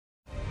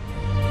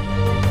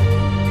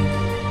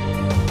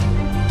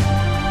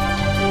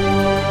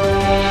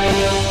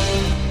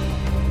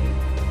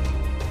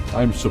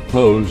I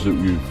suppose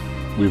that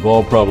we've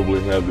all probably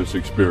had this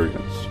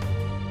experience.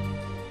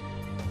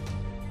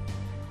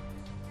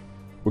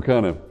 We're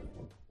kind of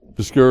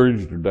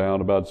discouraged or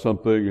down about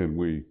something, and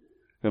we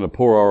kind of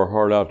pour our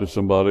heart out to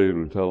somebody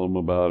and we tell them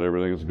about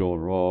everything that's going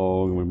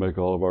wrong, and we make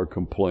all of our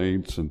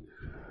complaints, and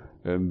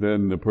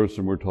then the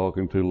person we're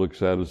talking to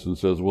looks at us and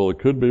says, well, it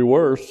could be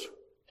worse.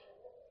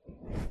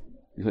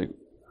 You think,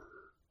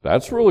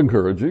 that's real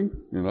encouraging,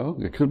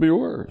 it could be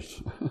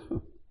worse.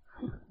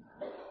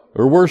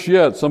 Or worse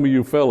yet, some of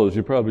you fellows,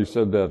 you probably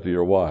said that to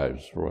your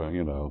wives,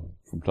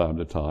 from time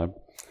to time,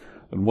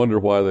 and wonder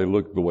why they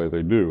look the way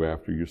they do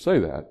after you say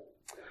that.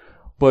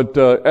 But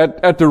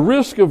at the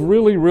risk of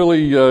really,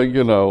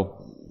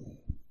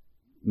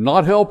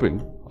 not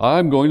helping,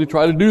 I'm going to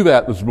try to do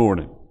that this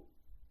morning.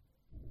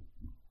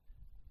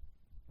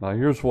 Now,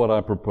 here's what I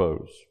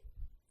propose.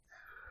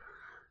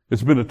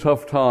 It's been a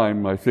tough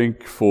time, I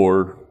think,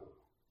 for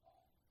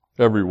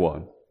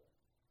everyone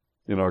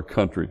in our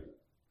country.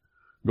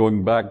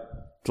 Going back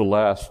to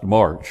last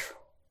March,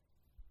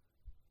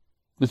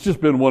 it's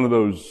just been one of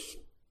those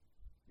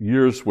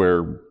years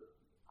where,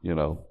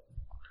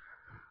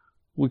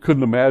 we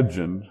couldn't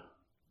imagine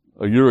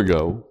a year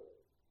ago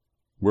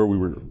where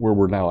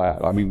we're now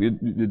at. I mean,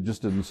 it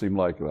just didn't seem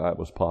like that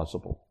was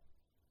possible.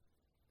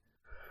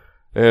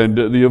 And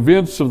the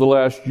events of the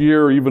last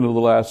year, even of the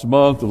last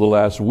month, of the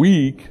last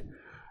week,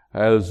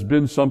 has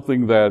been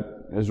something that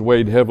has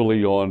weighed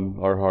heavily on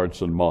our hearts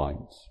and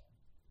minds.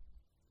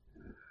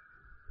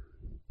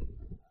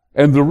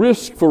 And the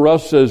risk for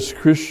us as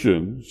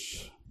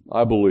Christians,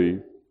 I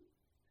believe,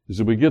 is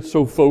that we get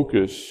so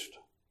focused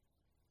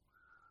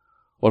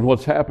on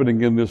what's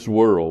happening in this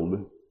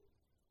world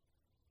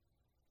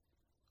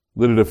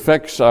that it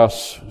affects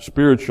us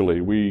spiritually.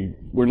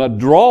 We're not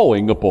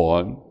drawing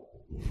upon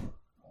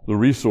the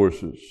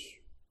resources,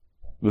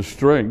 the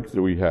strength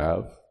that we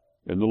have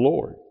in the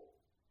Lord.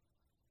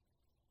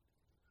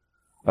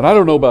 And I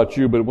don't know about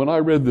you, but when I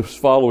read this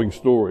following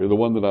story, the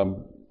one that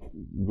I'm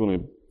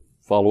going to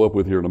follow up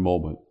with here in a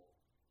moment,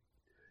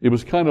 it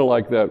was kind of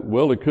like that,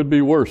 well, it could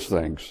be worse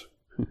things.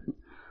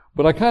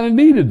 But I kind of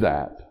needed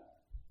that.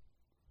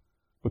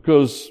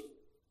 Because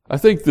I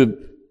think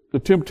that the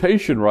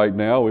temptation right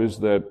now is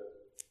that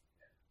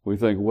we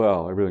think,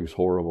 well, everything's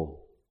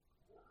horrible.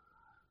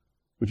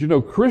 But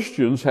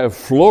Christians have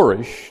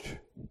flourished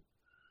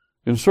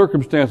in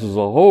circumstances a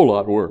whole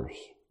lot worse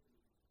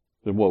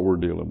than what we're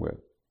dealing with.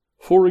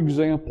 For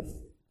example,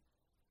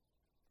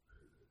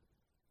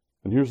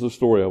 and here's the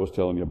story I was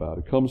telling you about.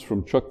 It comes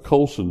from Chuck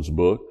Colson's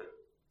book,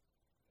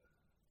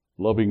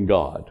 Loving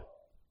God.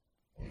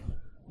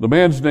 The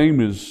man's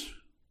name is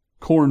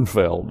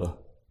Kornfeld,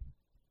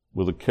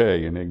 with a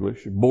K in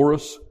English.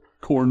 Boris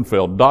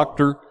Kornfeld.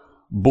 Dr.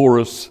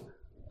 Boris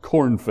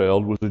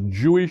Kornfeld was a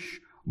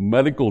Jewish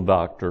medical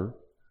doctor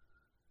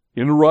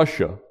in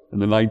Russia in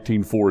the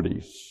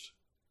 1940s.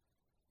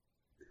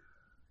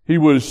 He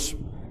was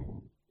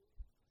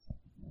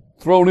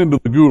thrown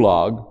into the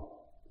Gulag.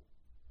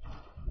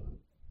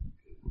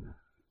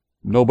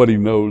 Nobody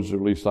knows, or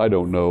at least I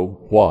don't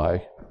know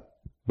why,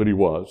 but he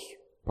was.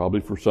 Probably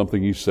for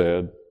something he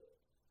said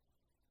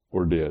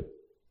or did.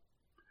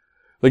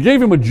 They gave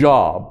him a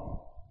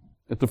job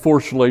at the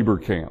forced labor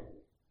camp.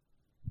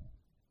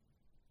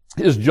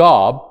 His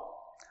job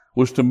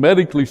was to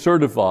medically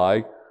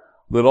certify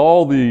that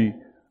all the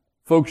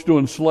folks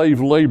doing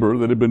slave labor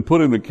that had been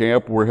put in the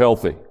camp were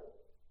healthy.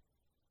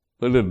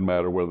 It didn't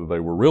matter whether they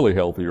were really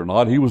healthy or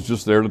not. He was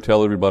just there to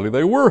tell everybody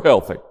they were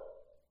healthy.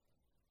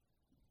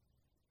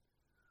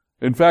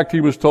 In fact, he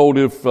was told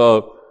if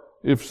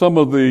some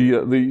of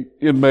the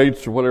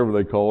inmates, or whatever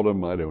they called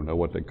them, I don't know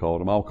what they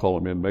called them, I'll call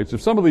them inmates.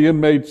 If some of the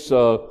inmates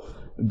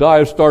die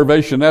of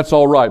starvation, that's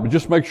all right, but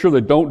just make sure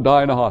they don't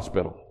die in a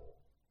hospital,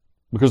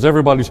 because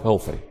everybody's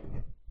healthy.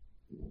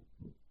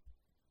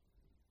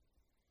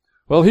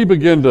 Well, he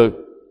began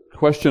to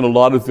question a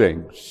lot of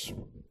things.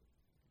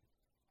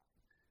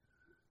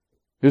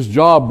 His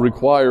job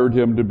required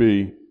him to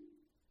be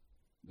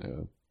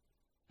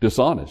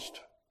dishonest.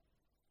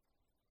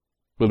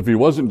 But if he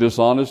wasn't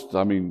dishonest,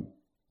 it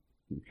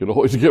could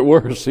always get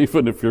worse,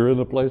 even if you're in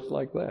a place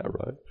like that,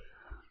 right?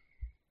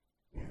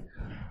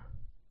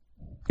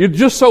 It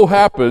just so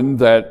happened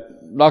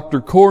that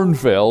Dr.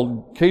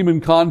 Kornfeld came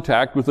in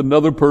contact with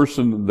another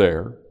person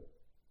there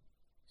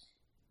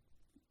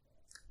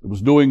that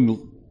was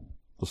doing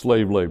the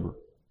slave labor.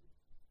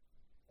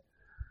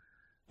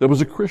 That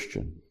was a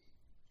Christian.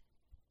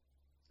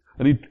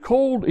 And he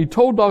told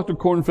Dr.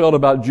 Kornfeld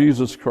about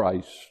Jesus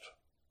Christ,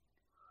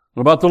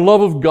 and about the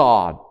love of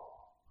God,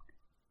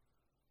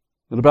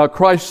 and about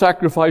Christ's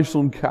sacrifice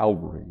on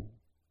Calvary.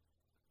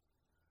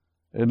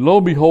 And lo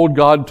and behold,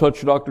 God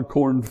touched Dr.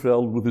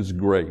 Kornfeld with His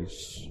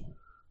grace.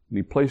 And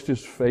he placed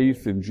his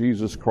faith in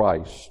Jesus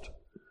Christ.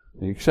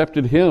 And he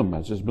accepted Him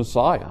as his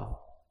Messiah.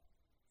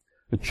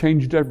 It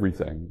changed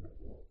everything.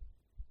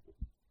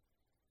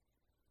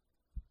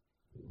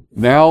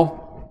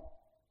 Now,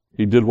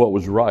 he did what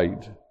was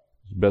right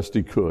as best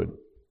he could.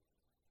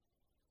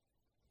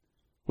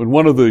 When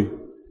one of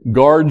the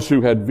guards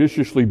who had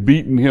viciously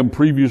beaten him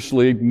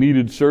previously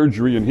needed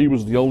surgery, and he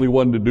was the only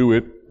one to do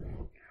it.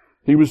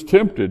 He was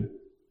tempted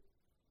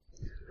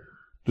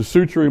to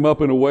suture him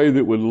up in a way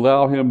that would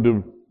allow him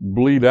to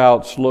bleed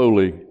out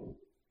slowly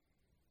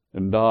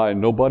and die,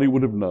 and nobody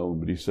would have known,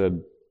 but he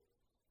said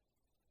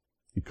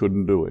he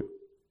couldn't do it.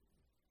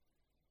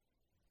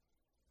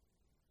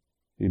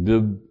 He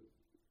did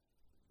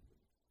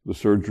the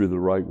surgery the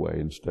right way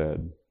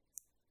instead.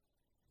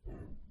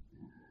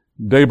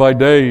 Day by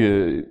day,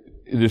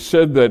 it is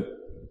said that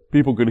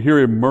people could hear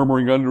him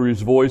murmuring under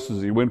his voice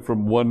as he went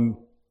from one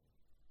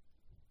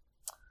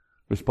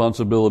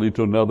responsibility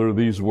to another,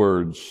 these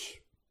words: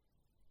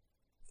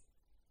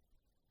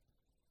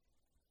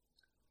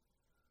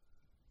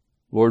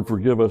 Lord,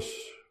 forgive us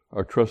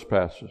our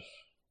trespasses,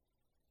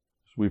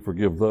 as we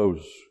forgive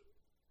those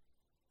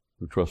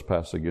who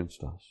trespass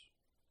against us.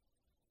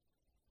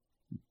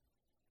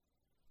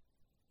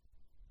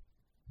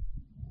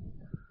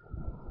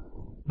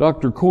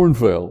 Dr.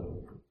 Kornfeld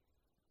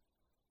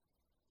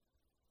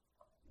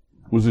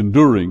was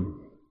enduring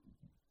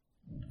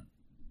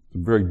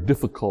some very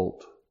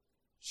difficult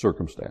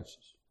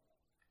circumstances.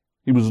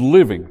 He was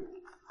living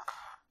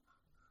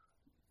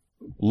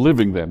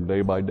them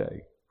day by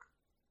day.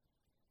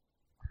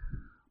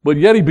 But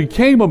yet he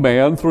became a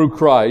man through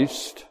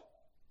Christ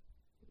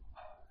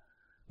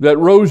that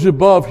rose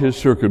above his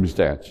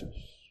circumstances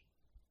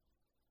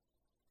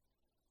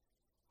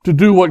to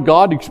do what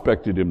God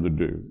expected him to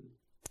do.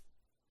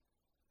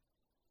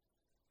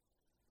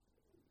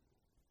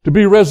 To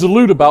be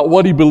resolute about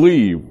what he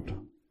believed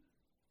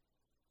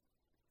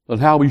and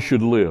how he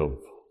should live.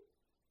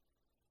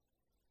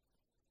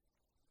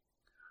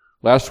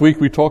 Last week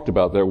we talked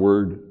about that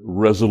word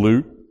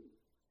resolute.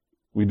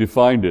 We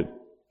defined it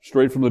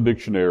straight from the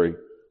dictionary.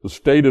 The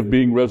state of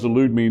being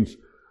resolute means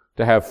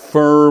to have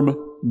firm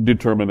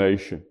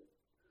determination.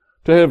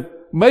 To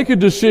make a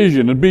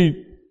decision and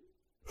be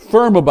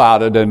firm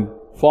about it and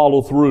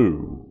follow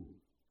through.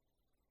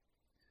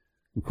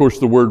 Of course,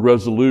 the word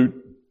resolute,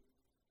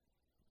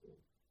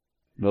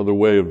 another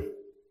way of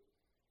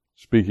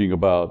speaking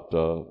about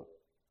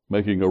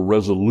making a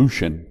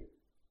resolution.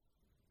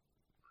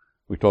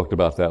 We talked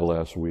about that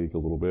last week a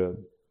little bit.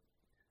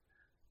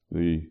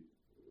 The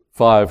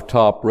 5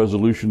 top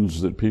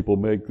resolutions that people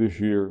make this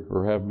year,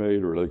 or have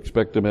made, or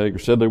expect to make, or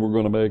said they were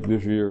going to make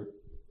this year.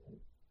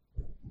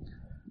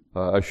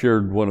 I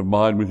shared one of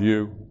mine with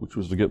you, which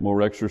was to get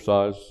more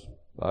exercise.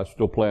 I'm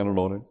still planning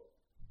on it.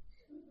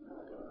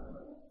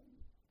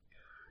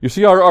 You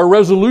see, our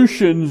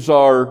resolutions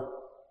are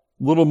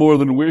little more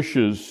than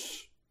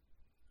wishes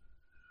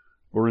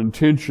or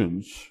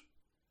intentions,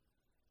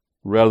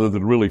 rather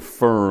than really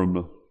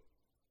firm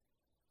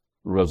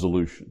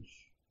resolutions.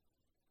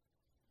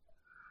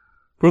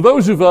 For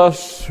those of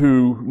us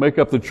who make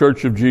up the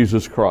Church of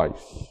Jesus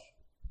Christ,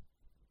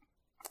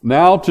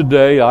 now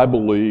today I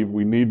believe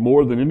we need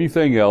more than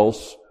anything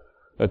else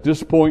at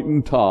this point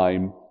in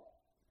time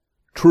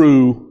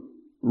true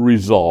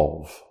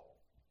resolve,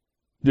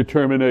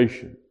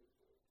 determination.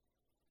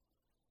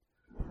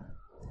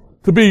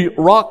 To be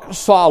rock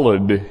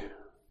solid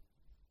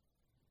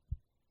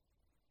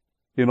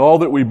in all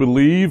that we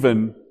believe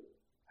and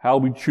how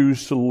we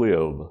choose to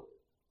live.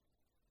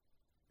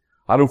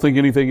 I don't think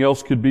anything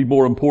else could be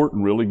more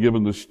important, really,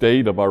 given the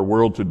state of our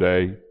world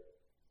today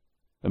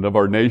and of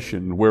our nation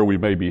and where we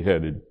may be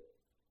headed.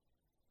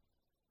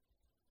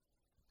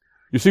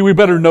 You see, we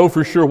better know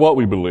for sure what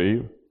we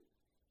believe,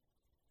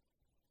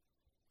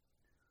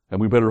 and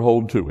we better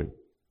hold to it.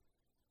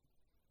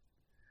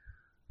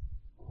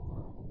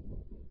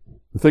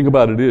 The thing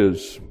about it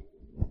is,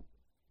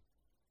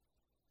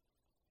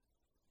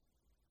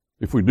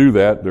 if we do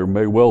that, there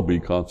may well be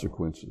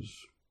consequences.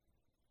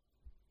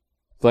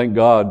 Thank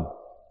God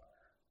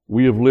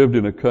we have lived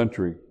in a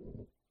country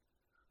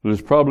that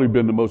has probably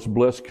been the most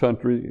blessed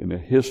country in the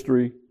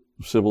history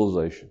of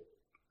civilization.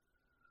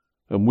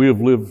 And we have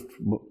lived,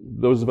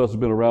 those of us who have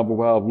been around for a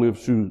while have lived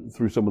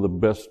through some of the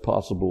best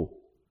possible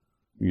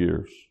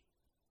years.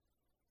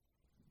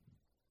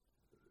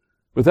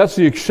 But that's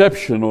the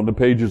exception on the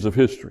pages of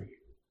history.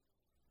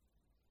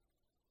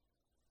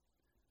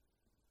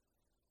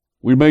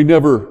 We may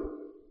never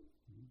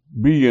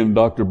be in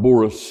Dr.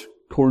 Boris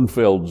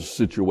Kornfeld's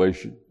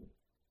situation.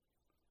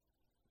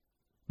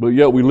 But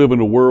yet we live in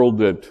a world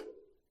that's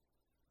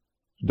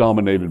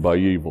dominated by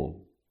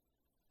evil.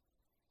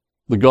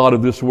 The God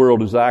of this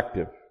world is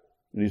active,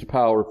 and He's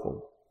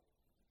powerful.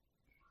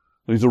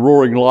 And He's a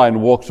roaring lion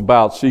and walks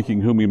about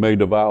seeking whom He may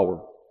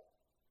devour.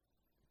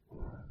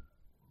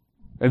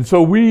 And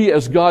so we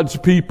as God's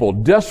people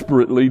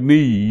desperately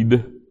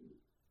need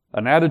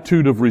an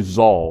attitude of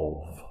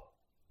resolve.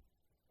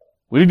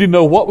 We need to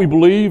know what we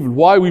believe and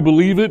why we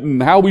believe it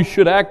and how we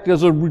should act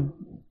as a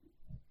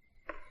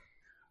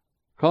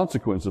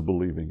consequence of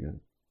believing it.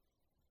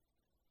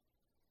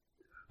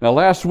 Now,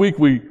 last week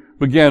we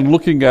began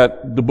looking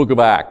at the book of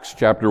Acts,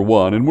 chapter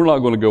 1, and we're not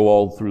going to go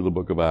all through the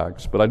book of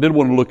Acts, but I did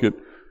want to look at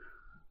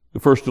the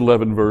first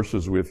 11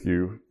 verses with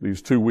you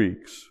these 2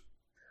 weeks.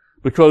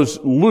 because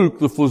Luke,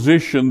 the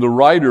physician, the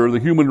writer, the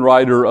human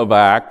writer of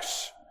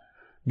Acts,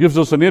 gives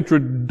us an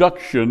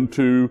introduction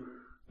to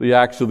the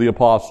Acts of the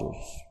Apostles.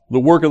 The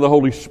work of the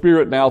Holy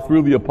Spirit now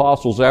through the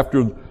apostles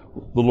after the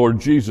Lord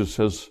Jesus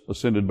has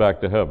ascended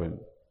back to heaven.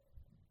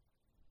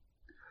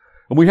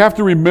 And we have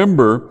to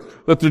remember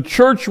that the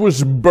church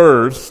was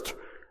birthed,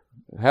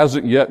 it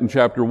hasn't yet in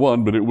chapter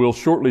 1, but it will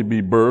shortly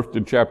be birthed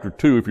in chapter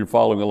 2 if you're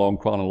following along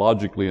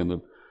chronologically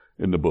in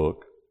the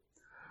book.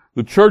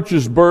 The church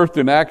is birthed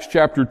in Acts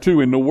chapter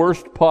 2 in the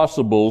worst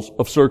possible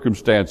of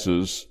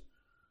circumstances,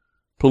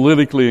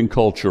 politically and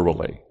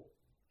culturally.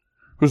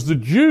 Because the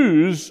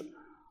Jews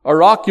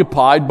are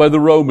occupied by the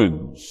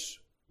Romans.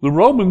 The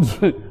Romans,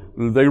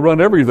 they run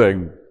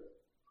everything.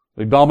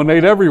 They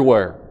dominate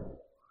everywhere.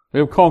 They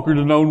have conquered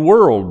a known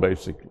world,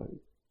 basically.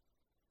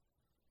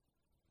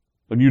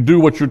 And you do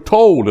what you're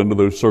told under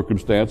those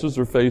circumstances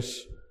or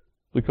face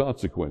the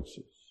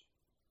consequences.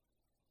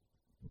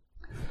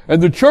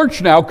 And the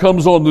church now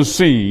comes on the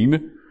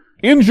scene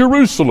in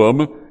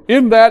Jerusalem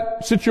in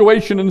that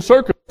situation and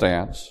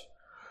circumstance.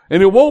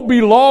 And it won't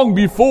be long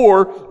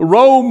before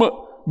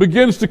Rome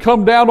begins to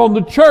come down on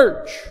the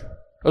church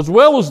as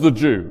well as the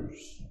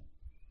Jews.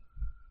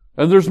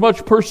 And there's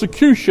much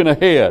persecution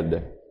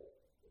ahead.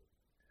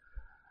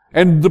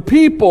 And the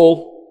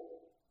people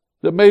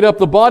that made up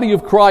the body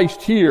of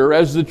Christ here,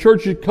 as the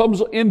church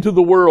comes into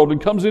the world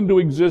and comes into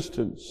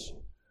existence,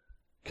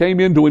 came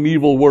into an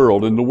evil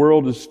world, and the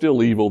world is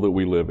still evil that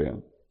we live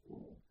in.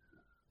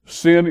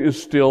 Sin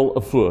is still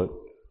afoot.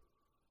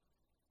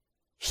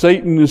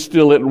 Satan is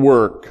still at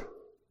work.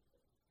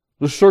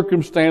 The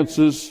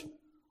circumstances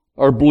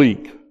are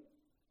bleak.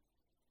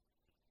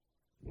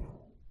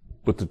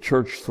 But the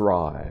church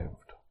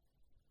thrived.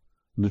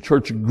 And the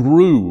church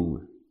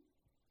grew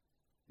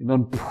in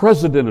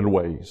unprecedented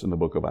ways in the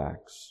book of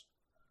Acts.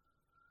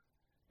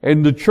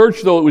 And the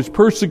church, though it was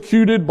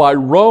persecuted by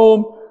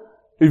Rome,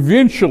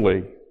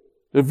 eventually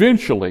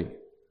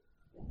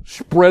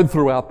spread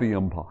throughout the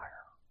empire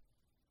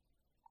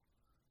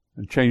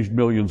and changed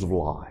millions of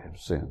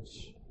lives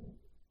since.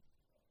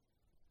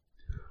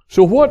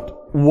 So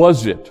what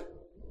was it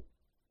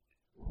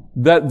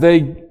that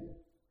they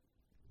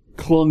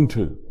clung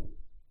to?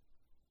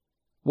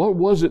 What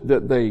was it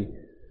that they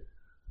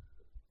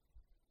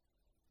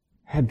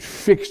had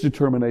fixed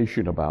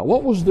determination about?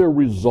 What was their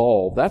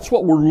resolve? That's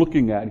what we're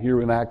looking at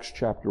here in Acts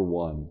chapter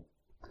 1.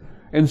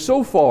 And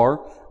so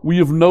far, we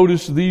have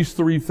noticed these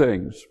three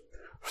things.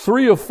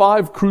 3 of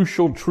 5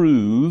 crucial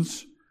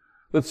truths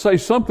that say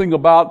something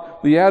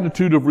about the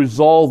attitude of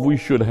resolve we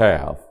should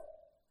have.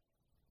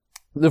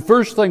 The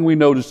first thing we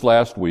noticed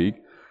last week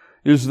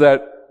is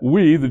that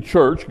we, the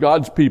church,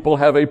 God's people,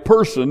 have a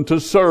person to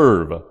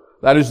serve.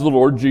 That is the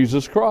Lord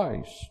Jesus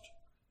Christ.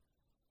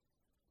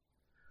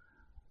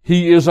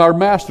 He is our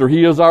Master.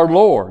 He is our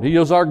Lord. He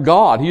is our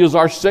God. He is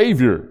our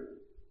Savior.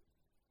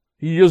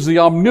 He is the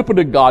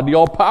omnipotent God, the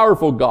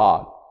all-powerful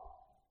God.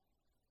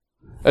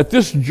 At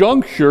this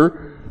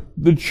juncture,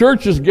 the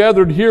church is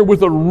gathered here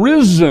with a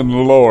risen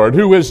Lord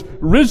who has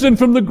risen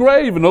from the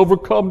grave and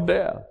overcome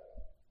death.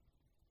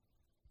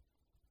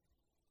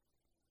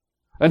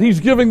 And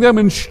He's giving them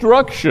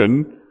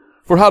instruction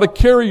for how to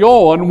carry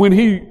on when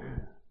He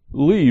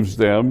leaves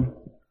them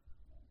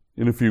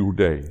in a few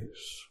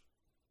days.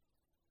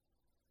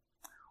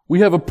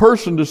 We have a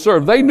person to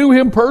serve. They knew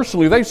Him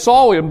personally. They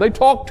saw Him. They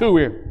talked to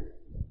Him.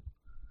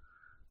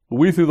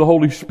 We, through the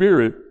Holy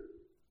Spirit,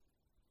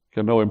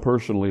 can know Him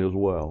personally as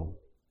well.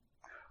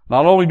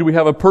 Not only do we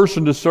have a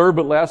person to serve,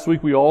 but last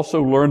week we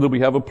also learned that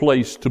we have a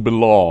place to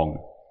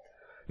belong.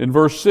 In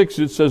verse 6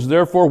 it says,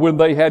 therefore when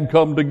they had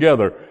come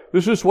together.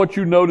 This is what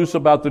you notice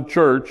about the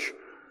church.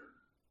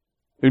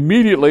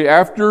 Immediately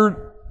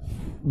after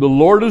the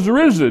Lord is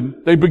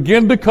risen, they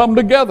begin to come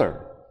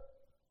together.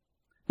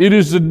 It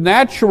is a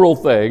natural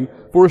thing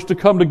for us to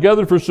come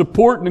together for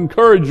support and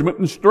encouragement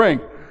and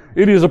strength.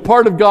 It is a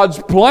part of God's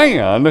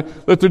plan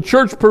that the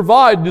church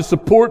provide the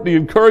support, the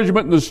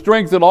encouragement, and the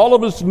strength that all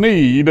of us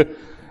need.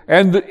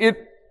 And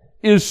it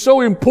is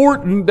so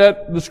important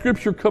that the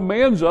Scripture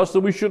commands us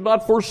that we should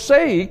not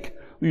forsake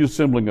the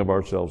assembling of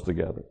ourselves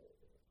together.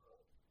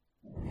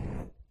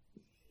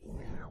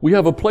 We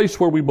have a place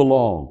where we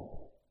belong.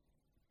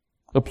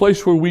 A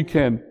place where we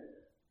can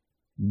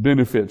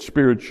benefit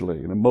spiritually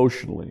and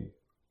emotionally.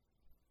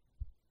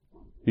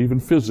 Even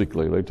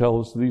physically. They tell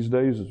us these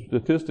days,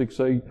 statistics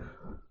say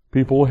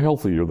people are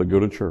healthier that go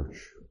to church.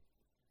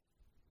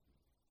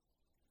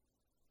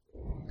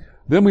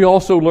 Then we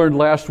also learned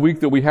last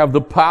week that we have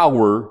the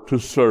power to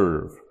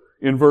serve.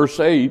 In verse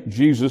 8,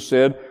 Jesus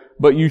said,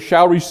 but you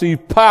shall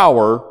receive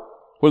power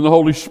when the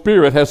Holy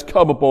Spirit has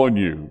come upon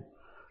you.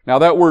 Now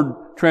that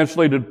word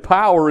translated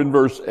power in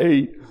verse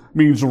 8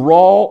 means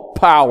raw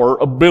power,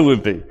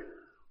 ability.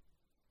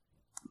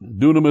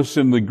 Dunamis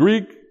in the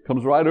Greek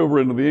comes right over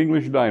into the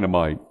English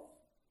dynamite.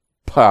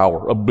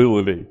 Power,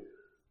 ability.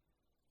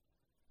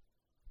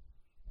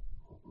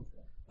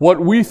 What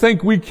we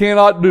think we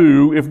cannot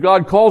do, if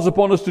God calls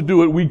upon us to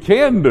do it, we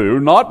can do,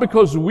 not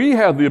because we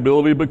have the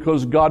ability,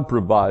 because God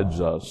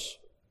provides us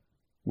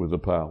with the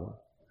power.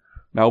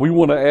 Now we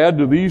want to add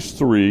to these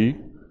three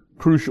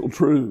crucial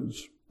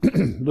truths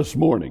this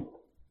morning.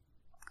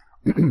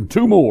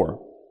 Two more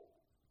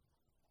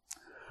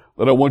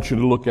that I want you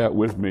to look at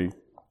with me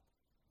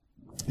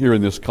here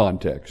in this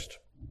context.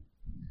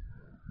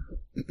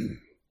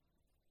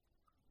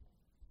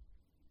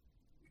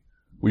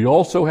 We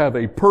also have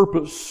a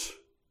purpose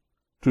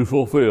to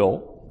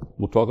fulfill.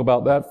 We'll talk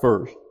about that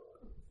first.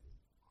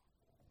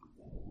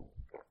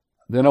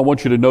 Then I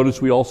want you to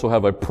notice we also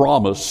have a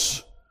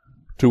promise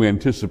to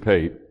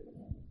anticipate.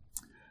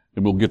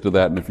 And we'll get to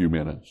that in a few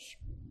minutes.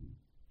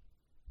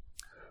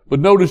 But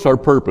notice our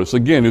purpose.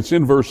 Again, it's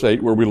in verse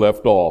 8 where we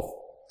left off.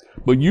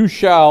 But you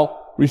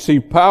shall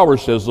receive power,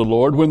 says the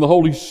Lord, when the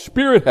Holy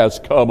Spirit has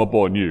come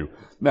upon you.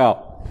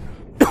 Now,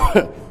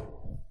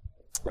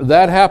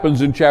 that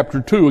happens in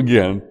chapter 2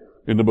 again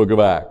in the book of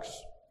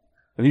Acts.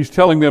 And he's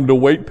telling them to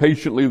wait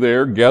patiently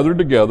there, gathered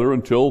together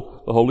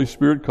until the Holy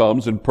Spirit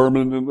comes and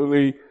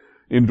permanently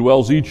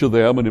indwells each of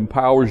them and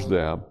empowers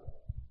them.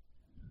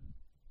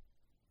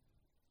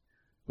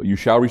 But you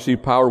shall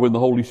receive power when the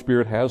Holy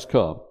Spirit has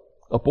come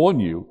upon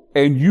you,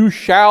 and you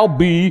shall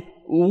be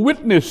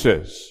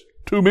witnesses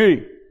to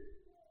me.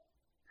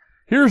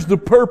 Here's the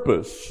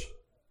purpose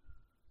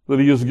that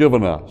he has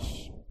given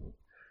us.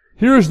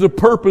 Here's the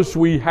purpose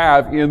we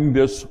have in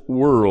this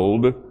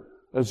world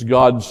as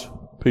God's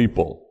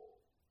people.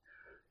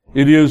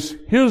 It is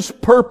his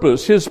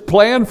purpose, his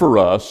plan for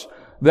us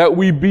that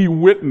we be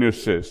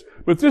witnesses.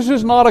 But this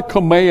is not a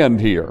command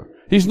here.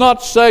 He's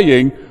not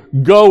saying,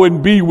 go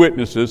and be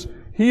witnesses.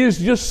 He is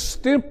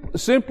just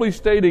simply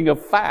stating a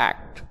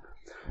fact.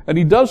 And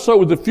he does so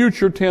with the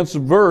future tense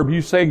verb.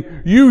 He's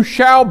saying, you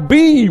shall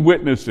be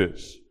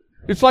witnesses.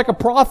 It's like a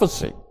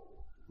prophecy.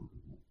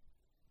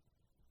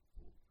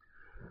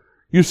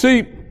 You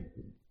see,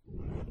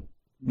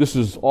 this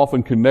is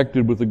often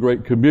connected with the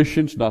Great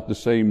Commission. It's not the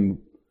same,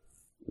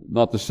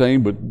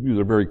 but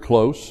they're very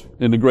close.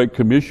 In the Great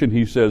Commission,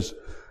 he says,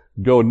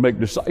 go and make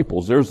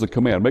disciples. There's the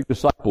command. Make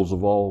disciples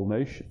of all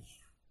nations.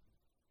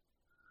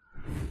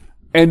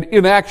 And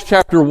in Acts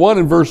chapter 1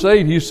 and verse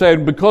 8, he's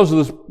saying, because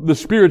of the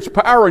Spirit's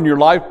power in your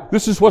life,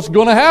 this is what's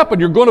going to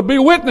happen. You're going to be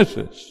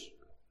witnesses.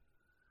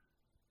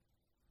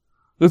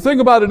 The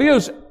thing about it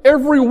is,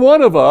 every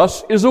one of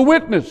us is a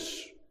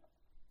witness.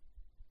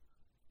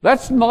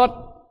 That's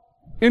not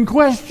in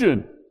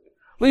question.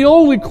 The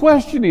only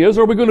question is,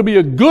 are we going to be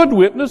a good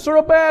witness or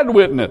a bad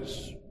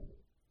witness?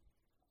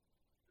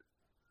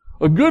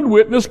 A good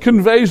witness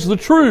conveys the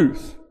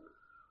truth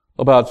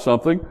about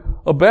something.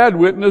 A bad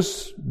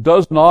witness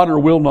does not or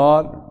will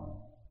not,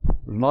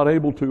 is not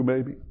able to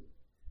maybe.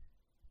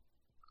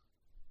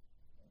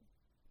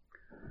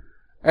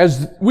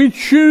 As we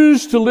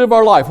choose to live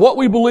our life, what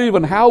we believe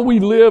and how we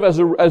live as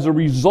a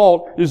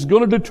result is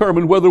going to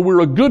determine whether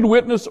we're a good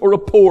witness or a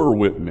poor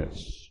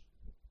witness.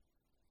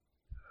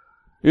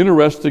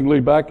 Interestingly,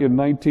 back in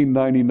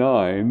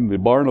 1999, the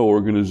Barna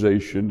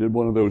organization did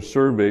one of those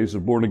surveys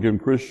of born-again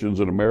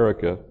Christians in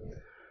America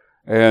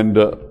and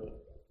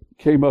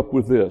came up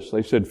with this.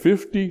 They said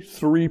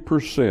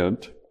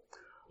 53%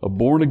 of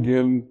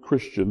born-again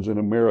Christians in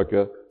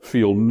America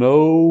feel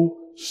no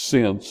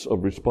sense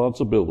of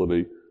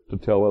responsibility to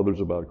tell others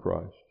about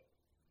Christ.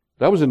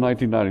 That was in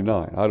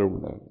 1999.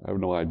 I have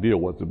no idea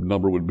what the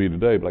number would be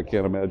today, but I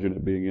can't imagine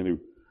it being any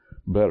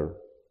better.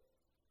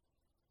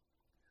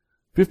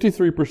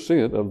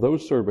 53% of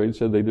those surveyed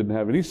said they didn't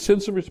have any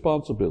sense of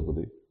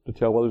responsibility to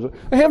tell others.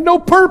 They have no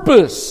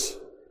purpose.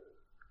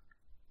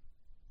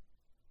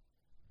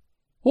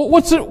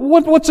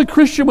 What's a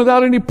Christian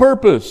without any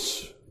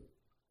purpose?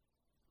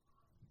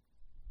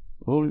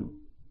 Well,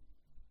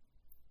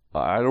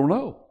 I don't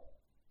know.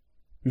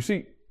 You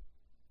see,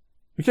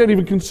 you can't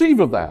even conceive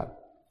of that.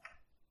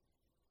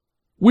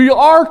 We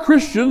are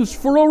Christians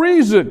for a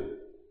reason.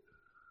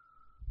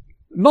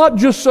 Not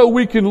just so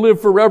we can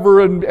live forever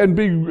and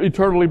be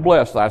eternally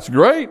blessed. That's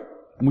great.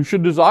 We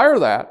should desire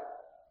that.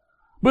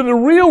 But the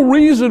real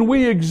reason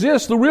we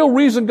exist, the real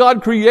reason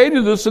God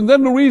created us, and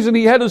then the reason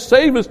He had to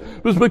save us,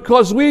 was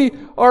because we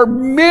are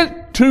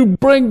meant to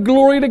bring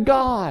glory to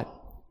God.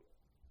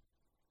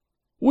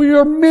 We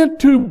are meant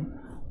to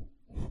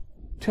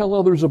tell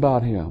others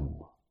about Him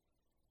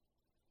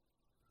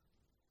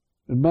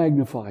and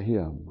magnify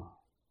Him.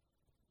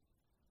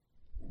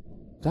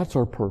 That's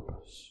our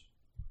purpose.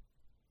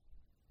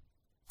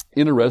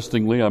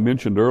 Interestingly, I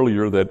mentioned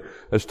earlier that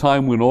as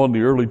time went on,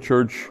 the early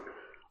church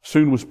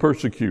soon was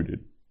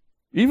persecuted.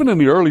 Even in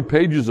the early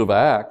pages of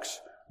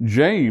Acts,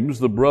 James,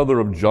 the brother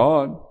of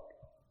John,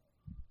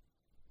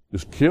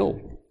 is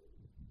killed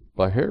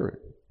by Herod,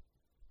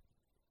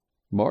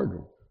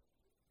 martyred.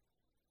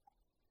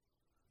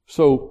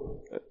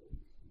 So,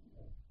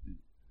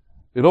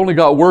 it only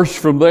got worse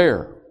from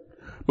there.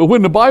 But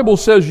when the Bible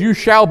says you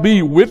shall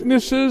be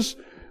witnesses,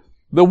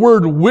 the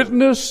word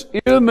witness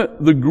in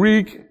the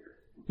Greek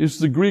is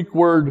the Greek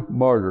word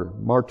martyr,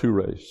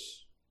 martyres.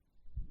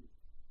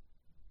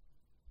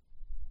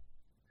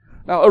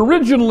 Now,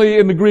 originally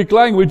in the Greek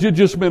language, it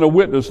just meant a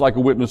witness, like a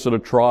witness at a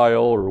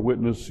trial or a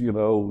witness,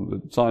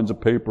 that signs a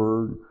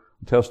paper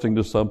attesting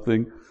to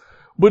something.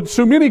 But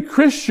so many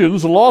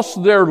Christians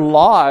lost their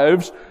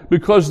lives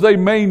because they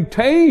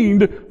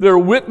maintained their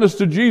witness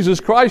to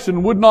Jesus Christ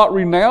and would not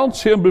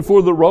renounce Him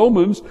before the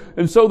Romans.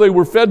 And so they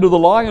were fed to the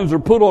lions or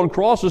put on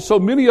crosses. So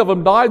many of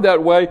them died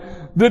that way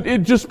that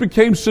it just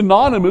became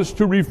synonymous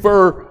to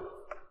refer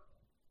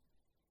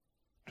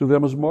to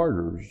them as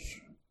martyrs.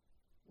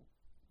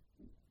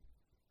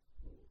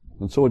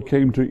 And so it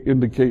came to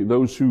indicate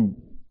those who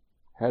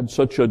had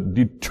such a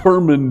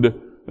determined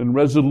and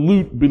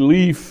resolute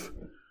belief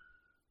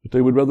that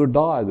they would rather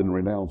die than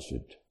renounce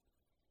it.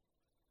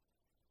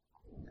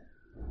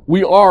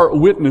 We are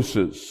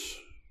witnesses.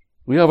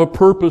 We have a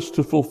purpose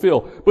to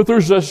fulfill. But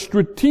there's a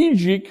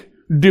strategic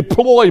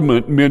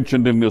deployment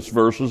mentioned in this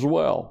verse as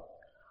well.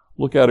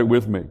 Look at it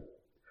with me.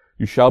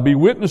 You shall be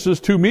witnesses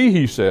to me,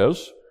 he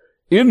says,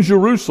 in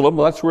Jerusalem.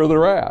 That's where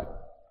they're at,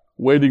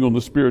 waiting on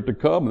the Spirit to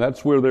come. And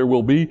that's where there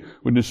will be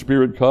when the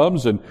Spirit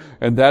comes. And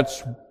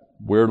that's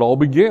where it all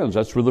begins.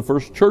 That's where the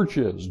first church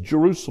is,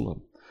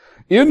 Jerusalem.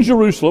 In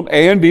Jerusalem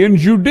and in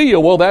Judea.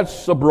 Well,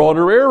 that's a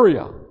broader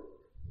area.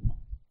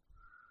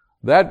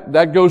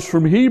 That goes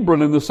from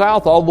Hebron in the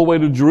south all the way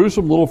to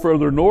Jerusalem, a little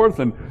further north,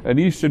 and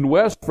east and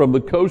west from the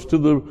coast to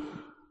the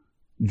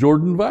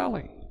Jordan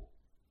Valley.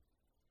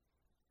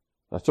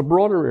 That's a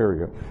broader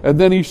area. And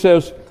then he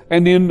says,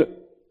 and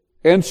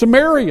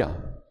Samaria.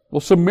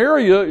 Well,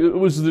 Samaria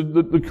was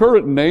the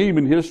current name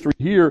in history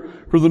here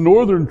for the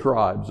northern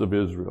tribes of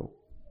Israel,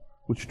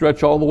 which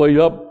stretch all the way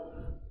up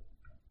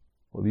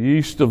the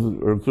east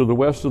or to the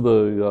west of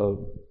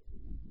the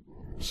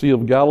Sea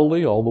of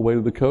Galilee, all the way to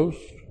the coast.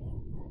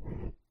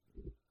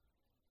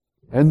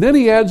 And then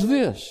he adds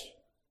this,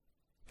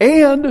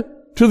 and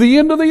to the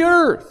end of the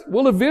earth.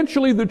 Well,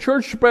 eventually the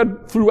church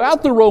spread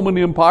throughout the Roman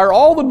Empire,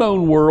 all the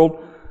known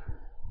world,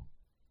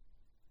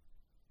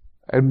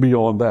 and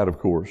beyond that, of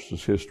course,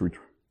 as history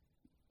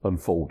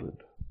unfolded.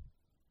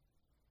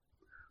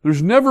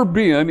 There's never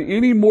been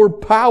any more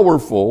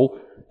powerful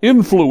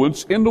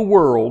influence in the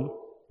world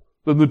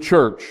than the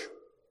church.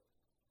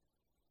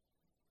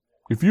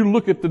 If you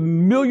look at the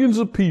millions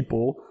of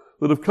people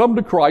that have come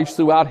to Christ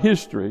throughout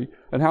history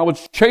and how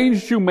it's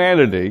changed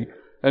humanity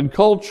and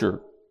culture,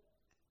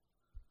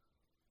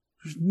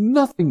 there's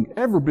nothing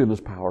ever been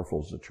as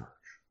powerful as the church.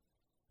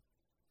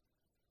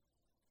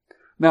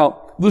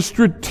 Now, the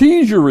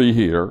strategery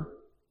here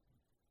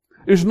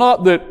is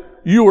not that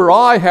you or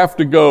I have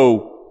to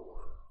go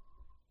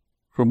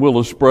from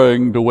Willow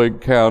Spring to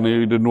Wake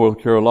County to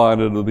North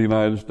Carolina to the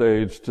United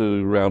States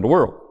to around the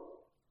world.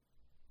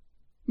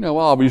 Now,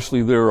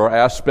 obviously, there are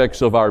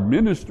aspects of our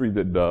ministry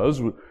that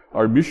does.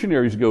 Our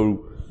missionaries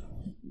go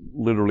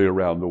literally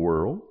around the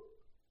world.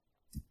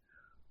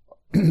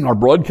 Our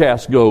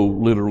broadcasts go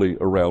literally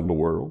around the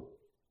world.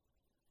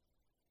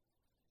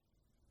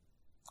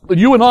 But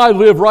you and I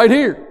live right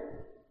here.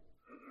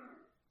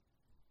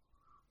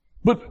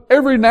 But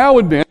every now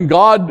and then,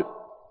 God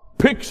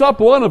picks up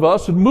one of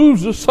us and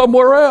moves us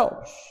somewhere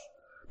else.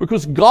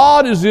 Because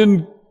God is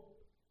in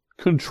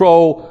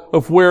control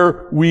of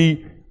where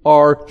we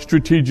are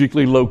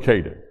strategically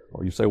located.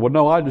 Or you say, well,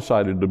 no, I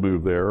decided to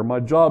move there, or my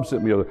job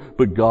sent me over.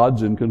 But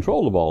God's in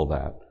control of all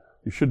that.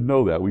 You should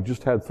know that. We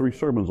just had 3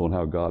 sermons on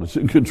how God is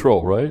in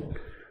control, right?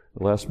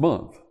 Last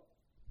month.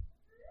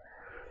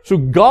 So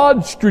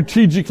God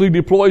strategically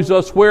deploys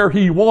us where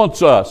He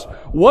wants us.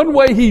 One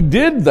way He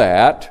did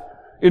that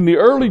in the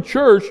early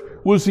church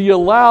was He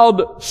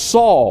allowed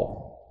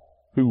Saul,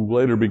 who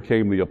later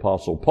became the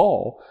Apostle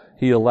Paul,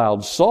 He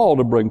allowed Saul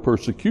to bring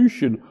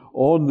persecution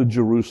on the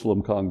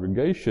Jerusalem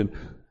congregation,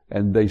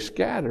 and they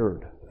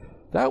scattered.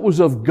 That was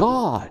of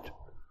God,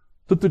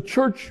 that the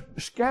church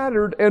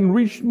scattered and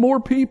reached more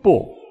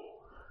people.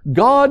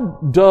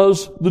 God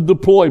does the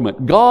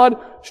deployment. God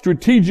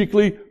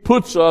strategically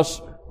puts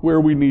us where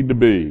we need to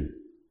be,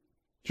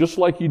 just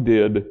like He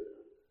did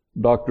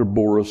Dr.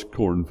 Boris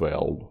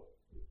Kornfeld.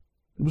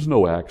 It was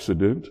no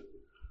accident.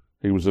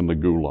 He was in the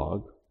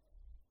Gulag.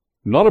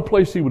 Not a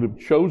place he would have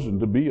chosen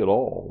to be at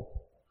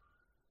all.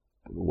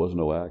 But it was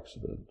no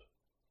accident.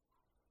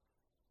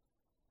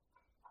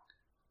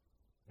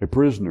 A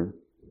prisoner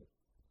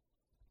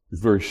was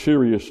very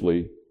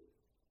seriously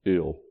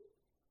ill.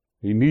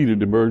 He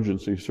needed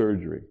emergency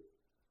surgery.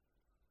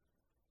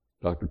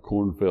 Dr.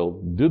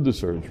 Kornfeld did the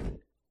surgery.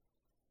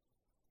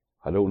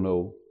 I don't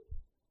know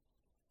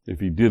if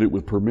he did it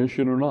with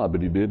permission or not,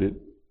 but he did it.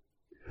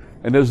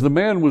 And as the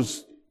man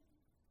was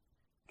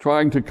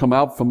trying to come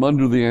out from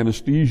under the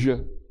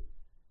anesthesia,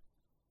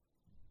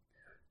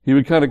 he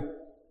would kind of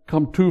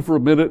come to for a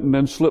minute and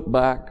then slip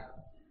back.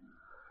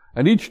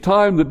 And each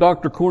time that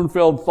Dr.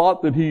 Kornfeld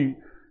thought that he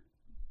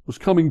was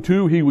coming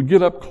to, he would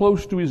get up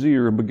close to his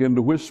ear and begin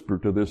to whisper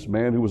to this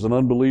man who was an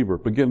unbeliever,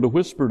 begin to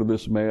whisper to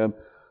this man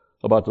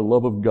about the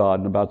love of God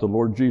and about the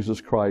Lord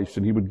Jesus Christ,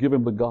 and he would give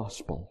him the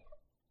gospel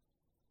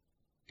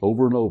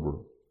over and over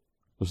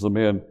as the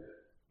man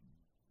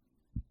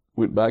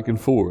went back and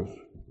forth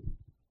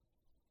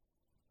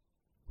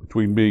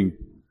between being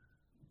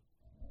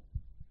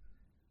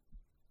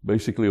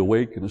basically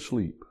awake and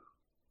asleep.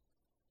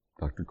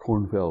 Dr.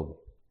 Kornfeld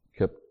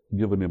kept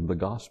giving him the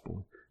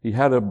gospel. He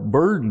had a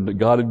burden that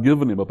God had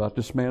given him about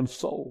this man's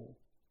soul.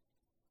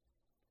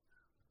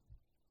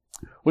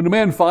 When the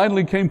man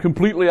finally came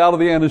completely out of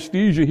the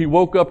anesthesia, he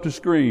woke up to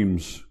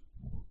screams.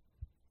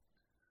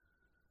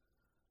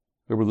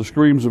 There were the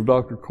screams of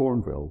Dr.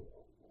 Kornfeld,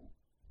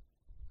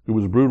 who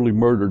was brutally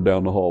murdered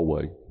down the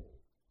hallway.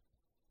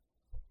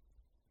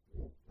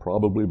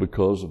 Probably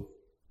because of,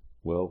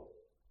 well,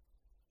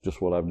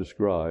 just what I've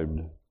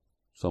described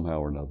somehow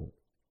or another.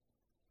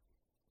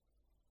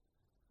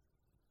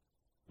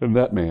 And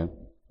that man,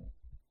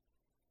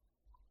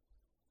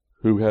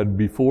 who had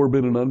before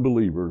been an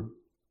unbeliever,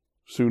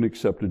 soon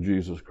accepted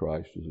Jesus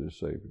Christ as his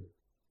Savior.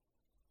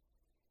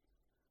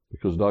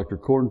 Because Dr.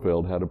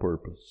 Kornfeld had a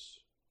purpose.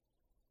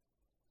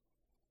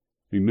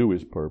 He knew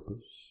his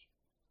purpose.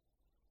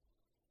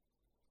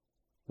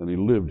 And he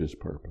lived his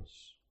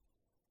purpose.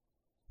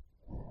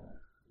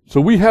 So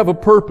we have a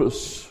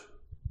purpose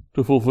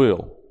to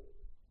fulfill.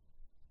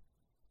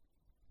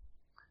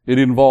 It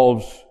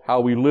involves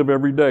how we live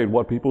every day and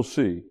what people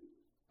see.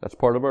 That's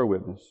part of our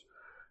witness.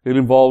 It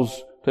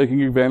involves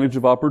taking advantage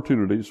of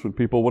opportunities when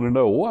people want to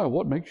know, why,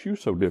 what makes you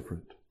so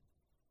different?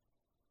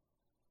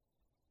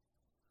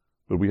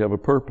 But we have a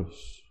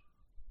purpose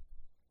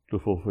to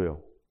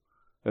fulfill.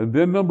 And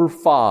then number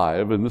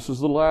 5, and this is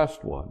the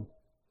last one,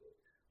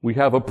 we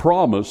have a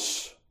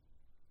promise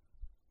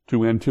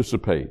to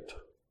anticipate.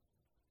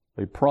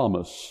 A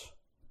promise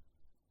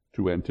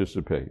to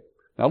anticipate.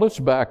 Now let's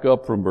back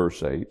up from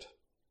verse 8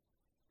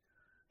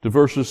 to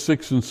verses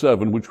 6 and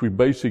 7, which we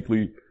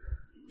basically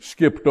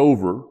skipped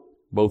over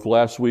both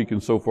last week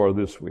and so far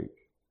this week.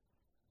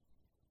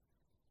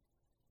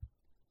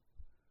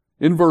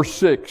 In verse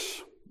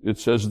 6, it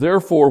says,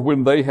 therefore,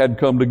 when they had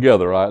come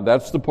together,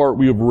 that's the part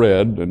we have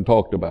read and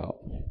talked about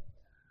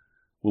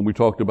when we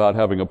talked about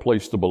having a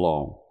place to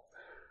belong.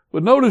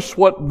 But notice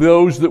what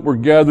those that were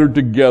gathered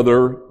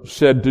together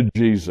said to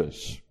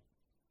Jesus.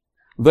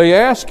 They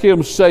asked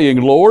him, saying,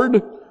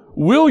 Lord,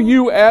 will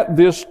you at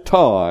this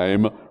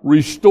time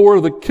restore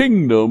the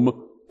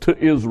kingdom to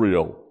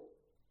Israel?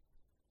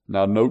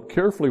 Now note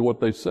carefully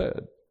what they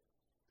said.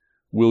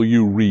 Will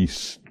you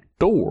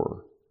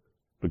restore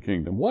the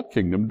kingdom? What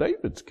kingdom?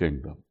 David's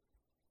kingdom.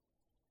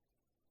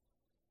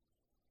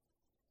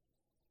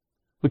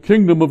 The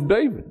kingdom of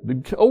David,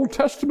 the Old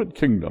Testament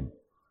kingdom.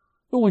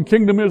 The only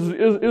kingdom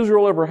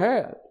Israel ever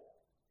had.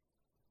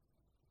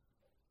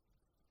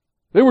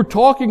 They were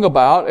talking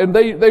about, and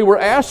they were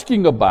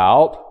asking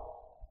about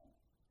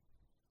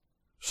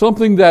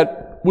something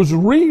that was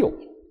real.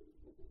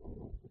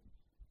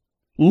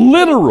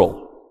 Literal.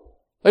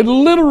 A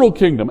literal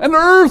kingdom. An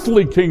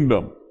earthly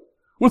kingdom.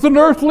 With an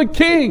earthly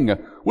king.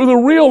 With a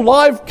real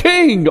live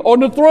king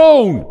on the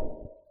throne.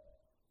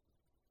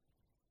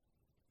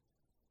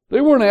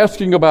 They weren't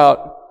asking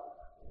about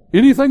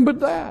anything but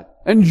that.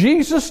 And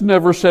Jesus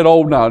never said,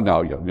 oh, no,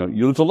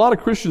 there's a lot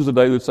of Christians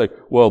today that say,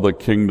 well, the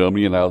kingdom,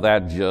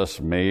 that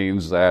just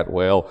means that,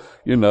 well,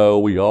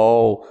 we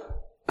all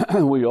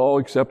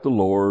accept the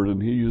Lord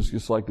and He is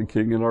just like the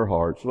King in our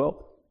hearts.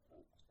 Well,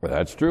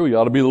 that's true. He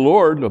ought to be the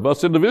Lord of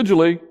us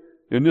individually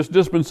in this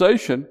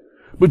dispensation.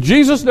 But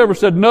Jesus never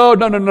said, no,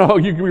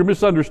 you're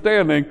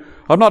misunderstanding.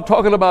 I'm not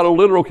talking about a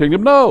literal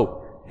kingdom.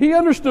 No, He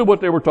understood what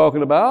they were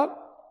talking about.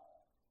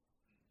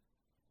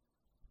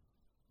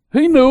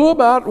 He knew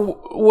about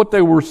what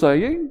they were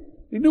saying.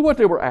 He knew what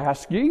they were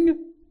asking.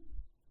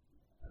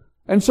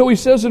 And so He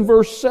says in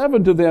verse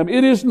 7 to them,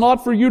 it is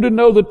not for you to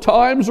know the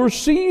times or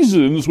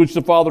seasons which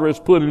the Father has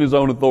put in His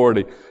own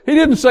authority. He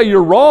didn't say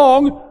you're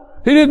wrong.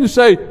 He didn't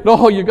say,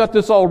 no, you got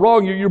this all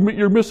wrong.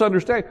 You're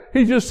misunderstanding.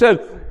 He just said,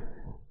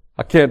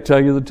 I can't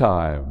tell you the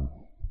time.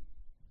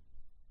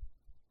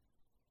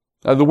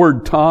 Now, the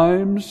word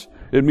times,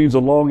 it means a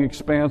long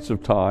expanse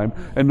of time.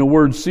 And the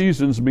word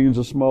seasons means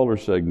a smaller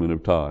segment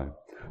of time.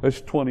 That's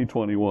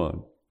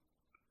 2021.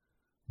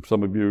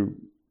 Some of you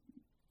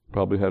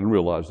probably hadn't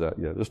realized that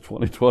yet. It's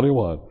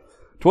 2021.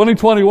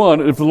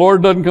 2021, if the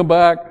Lord doesn't come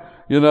back,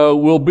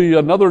 will be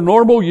another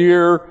normal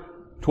year,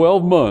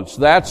 12 months.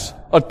 That's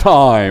a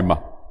time.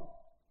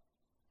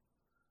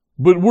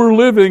 But we're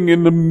living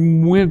in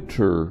the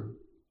winter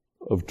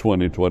of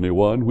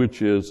 2021,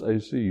 which is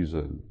a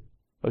season,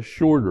 a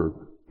shorter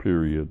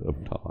period of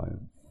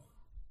time.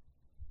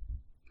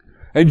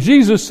 And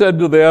Jesus said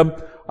to them,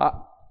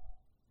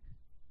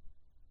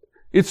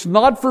 it's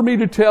not for me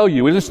to tell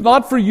you, and it's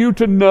not for you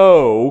to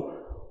know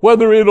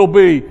whether it'll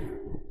be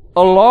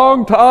a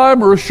long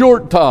time or a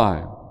short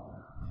time.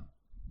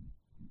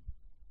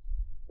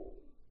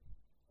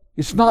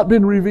 It's not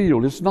been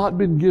revealed. It's not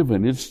been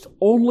given. It's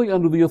only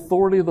under the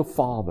authority of the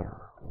Father.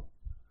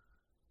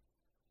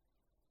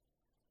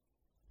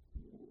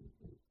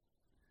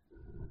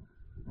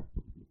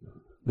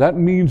 That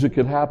means it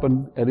could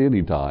happen at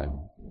any time.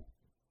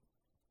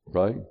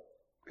 Right?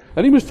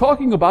 And He was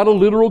talking about a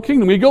literal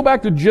kingdom. We go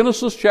back to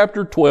Genesis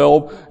chapter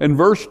 12 and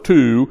verse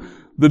 2.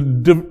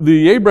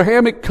 The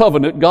Abrahamic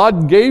covenant,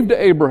 God gave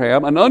to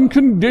Abraham an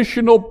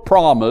unconditional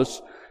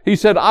promise. He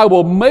said, I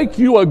will make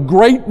you a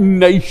great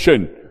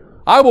nation.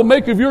 I will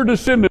make of your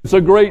descendants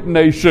a great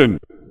nation.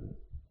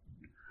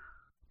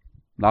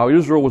 Now,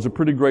 Israel was a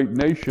pretty great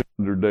nation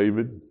under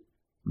David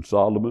and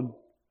Solomon,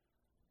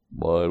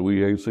 but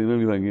we ain't seen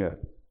anything yet.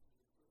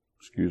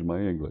 Excuse my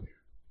English.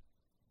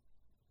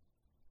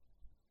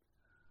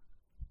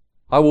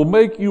 I will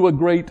make you a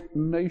great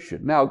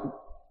nation. Now,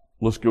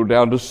 let's go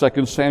down to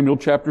 2 Samuel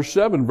chapter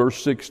 7,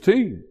 verse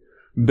 16.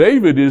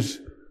 David is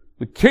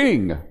the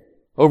king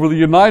over the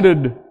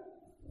united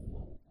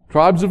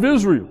tribes of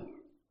Israel,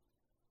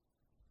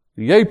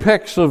 the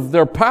apex of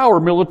their power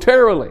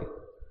militarily.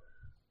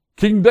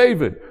 King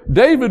David.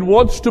 David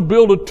wants to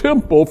build a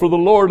temple for the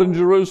Lord in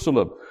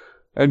Jerusalem.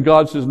 And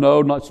God says, no,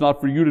 it's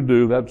not for you to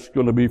do. That's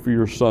going to be for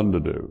your son to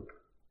do.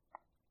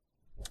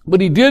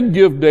 But He did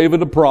give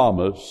David a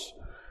promise.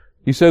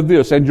 He said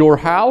this, and your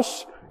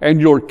house and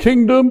your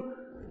kingdom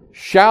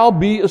shall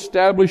be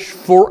established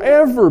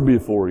forever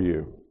before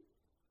you.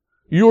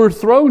 Your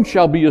throne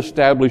shall be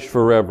established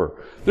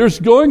forever. There's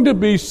going to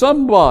be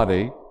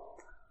somebody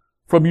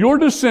from your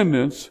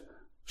descendants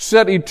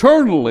set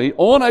eternally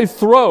on a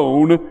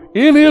throne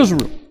in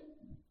Israel.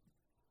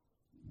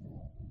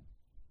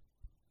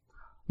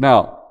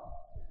 Now,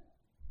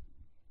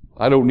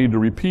 I don't need to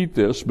repeat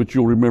this, but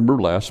you'll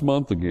remember last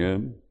month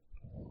again,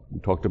 we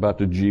talked about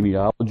the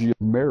genealogy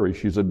of Mary.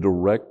 She's a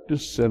direct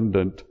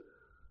descendant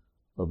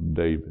of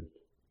David.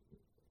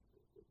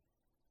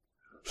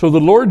 So the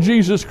Lord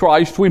Jesus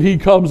Christ, when He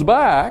comes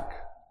back,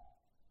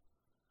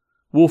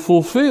 will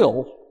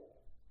fulfill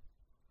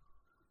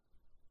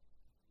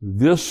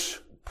this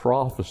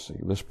prophecy,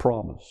 this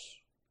promise.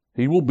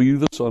 He will be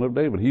the son of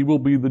David. He will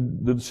be the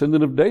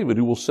descendant of David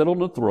who will sit on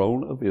the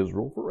throne of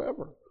Israel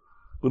forever.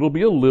 But it'll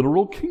be a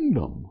literal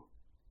kingdom.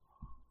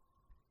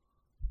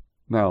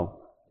 Now,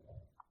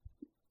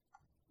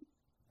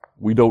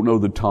 we don't know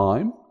the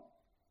time,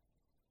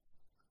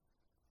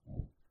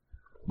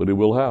 but it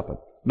will happen.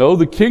 No,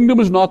 the kingdom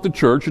is not the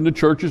church, and the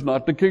church is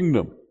not the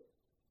kingdom.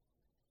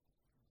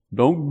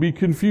 Don't be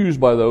confused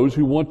by those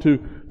who want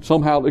to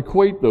somehow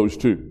equate those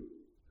two.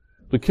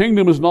 The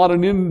kingdom is not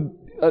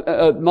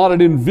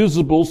an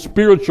invisible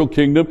spiritual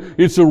kingdom.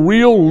 It's a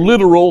real,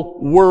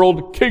 literal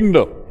world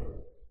kingdom.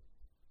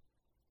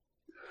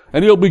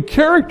 And it'll be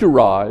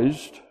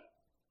characterized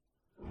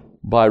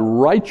by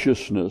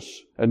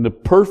righteousness and the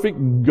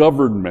perfect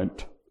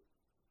government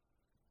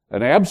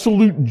and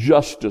absolute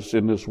justice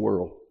in this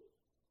world.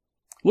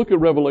 Look at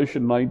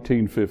Revelation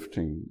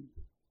 19:15.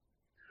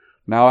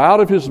 Now out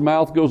of His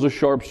mouth goes a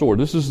sharp sword.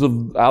 This is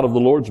out of the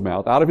Lord's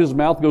mouth. Out of His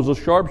mouth goes a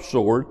sharp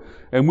sword,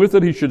 and with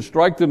it He should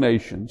strike the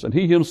nations, and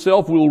He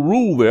Himself will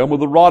rule them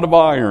with a rod of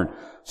iron.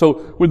 So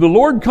when the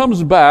Lord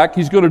comes back,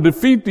 He's going to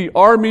defeat the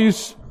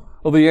armies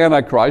of the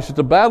Antichrist at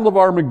the Battle of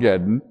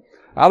Armageddon.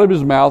 Out of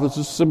His mouth, it's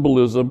a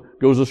symbolism,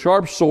 goes a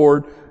sharp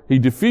sword. He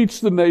defeats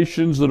the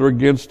nations that are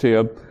against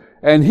Him,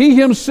 and He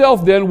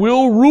Himself then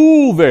will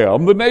rule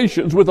them, the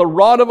nations, with a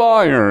rod of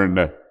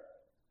iron.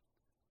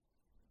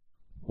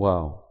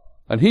 Wow.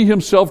 And He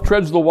Himself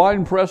treads the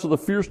winepress of the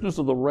fierceness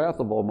of the wrath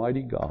of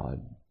Almighty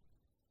God.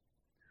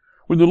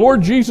 When the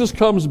Lord Jesus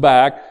comes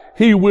back,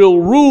 He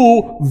will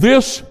rule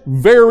this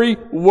very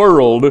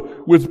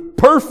world with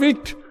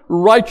perfect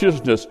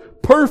righteousness,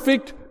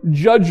 perfect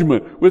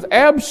judgment, with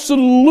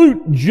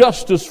absolute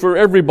justice for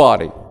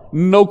everybody.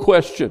 No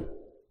question.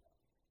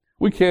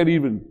 We can't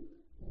even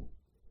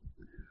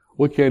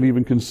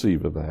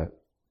conceive of that.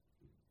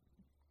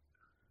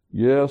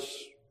 Yes,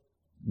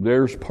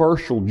 there's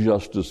partial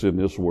justice in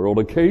this world.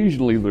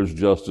 Occasionally there's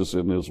justice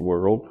in this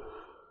world.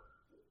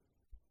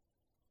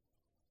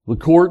 The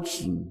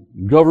courts,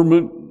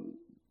 government,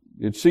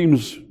 it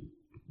seems,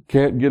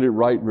 can't get it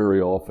right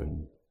very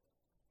often.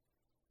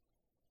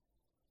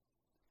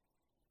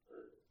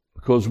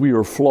 Because we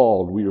are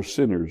flawed, we are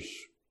sinners.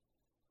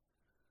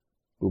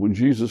 But when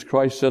Jesus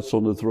Christ sits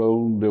on the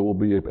throne, there will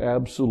be an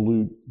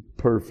absolute,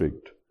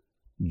 perfect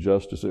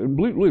justice. And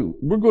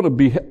we're going to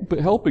be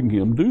helping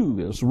Him do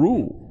this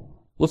rule.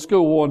 Let's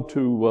go on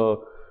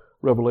to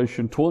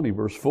Revelation 20,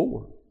 verse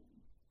 4.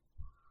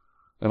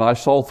 And I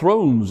saw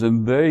thrones,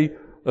 and they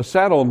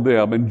sat on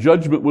them, and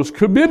judgment was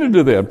committed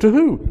to them. To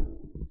who?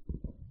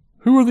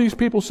 Who are these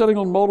people sitting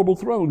on multiple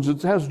thrones?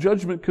 It has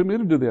judgment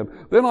committed to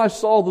them. Then I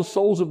saw the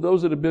souls of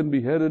those that had been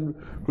beheaded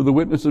for the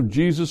witness of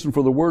Jesus and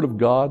for the word of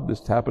God.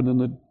 This happened in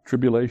the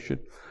tribulation.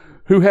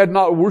 Who had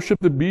not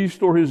worshipped the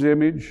beast or his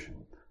image,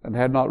 and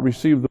had not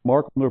received the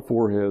mark on their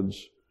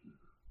foreheads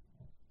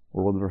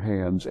or on their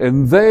hands.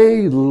 And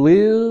they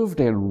lived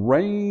and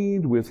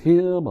reigned with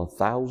Him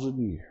 1,000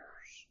 years.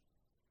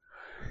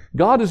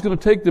 God is going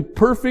to take the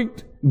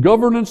perfect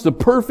governance, the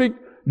perfect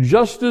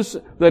justice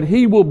that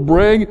He will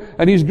bring,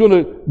 and He's going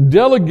to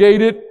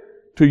delegate it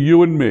to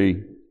you and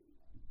me.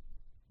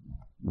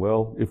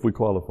 Well, if we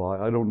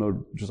qualify, I don't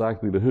know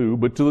exactly to who,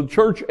 but to the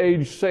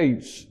church-age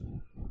saints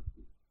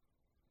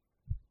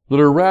that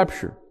are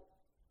raptured.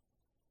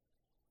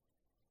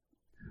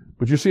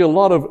 But you see, a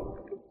lot of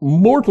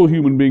mortal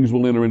human beings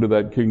will enter into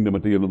that kingdom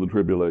at the end of the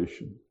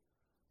tribulation.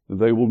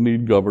 They will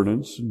need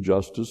governance and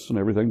justice and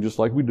everything, just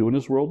like we do in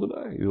this world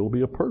today. It will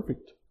be a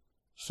perfect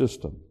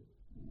system.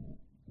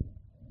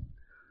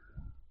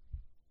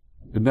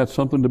 Isn't that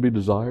something to be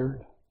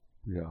desired?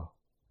 Yeah.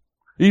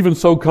 Even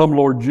so come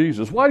Lord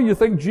Jesus. Why do you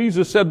think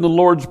Jesus said in the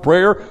Lord's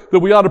Prayer that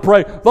we ought to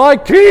pray, Thy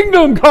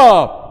kingdom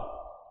come,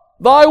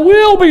 Thy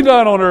will be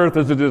done on earth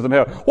as it is in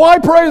heaven? Why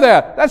pray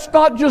that? That's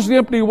not just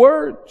empty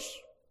words.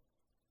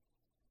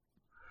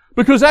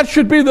 Because that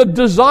should be the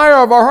desire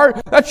of our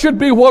heart. That should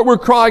be what we're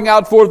crying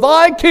out for.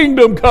 Thy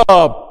kingdom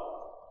come.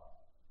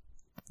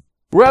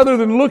 Rather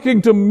than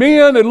looking to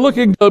men and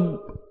looking to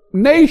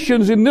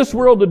nations in this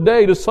world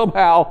today to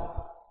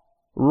somehow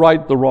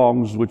right the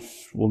wrongs, which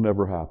will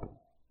never happen.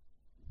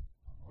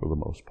 For the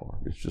most part.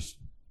 It's just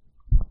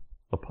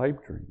a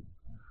pipe dream.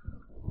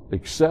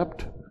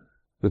 Except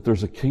that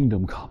there's a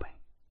kingdom coming.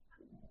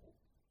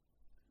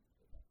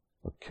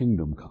 A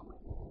kingdom coming.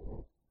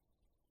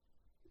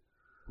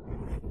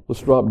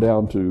 Let's drop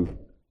down to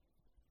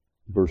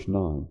verse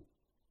 9.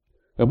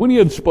 And when he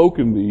had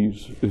spoken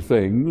these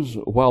things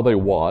while they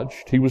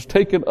watched, he was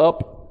taken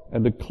up,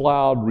 and a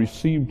cloud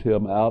received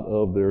him out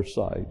of their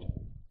sight.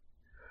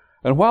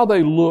 And while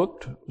they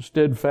looked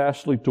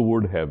steadfastly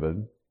toward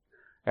heaven,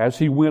 as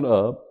he went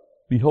up,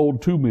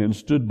 behold, two men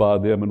stood by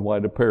them in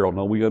white apparel.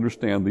 Now we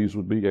understand these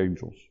would be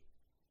angels.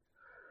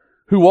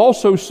 Who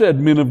also said,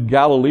 Men of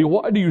Galilee,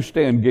 why do you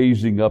stand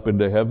gazing up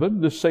into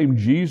heaven? This same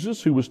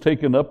Jesus who was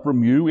taken up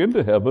from you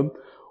into heaven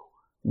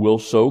will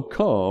so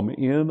come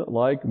in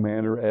like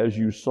manner as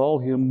you saw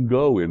him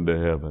go into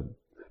heaven.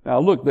 Now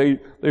look, they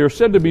are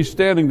said to be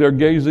standing there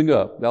gazing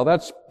up. Now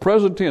that's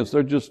present tense.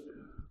 They're just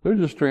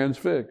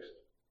transfixed.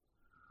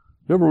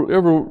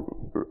 Ever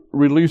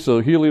release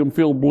a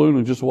helium-filled balloon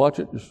and just watch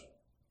it?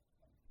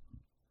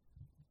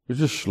 It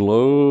just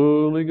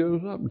slowly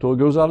goes up until it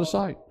goes out of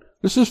sight.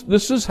 This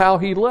is how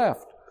he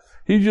left.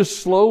 He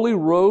just slowly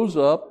rose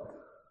up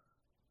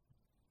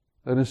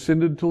and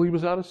ascended until he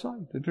was out of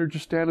sight. And they're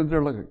just standing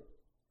there looking.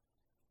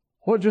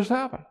 What just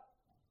happened?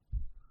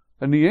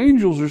 And the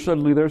angels are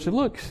suddenly there saying,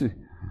 look,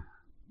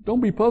 don't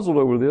be puzzled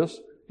over this.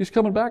 He's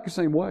coming back the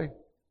same way.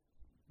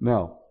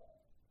 Now,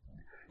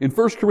 in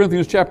 1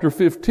 Corinthians chapter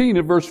 15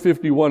 at verse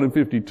 51 and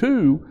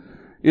 52,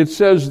 it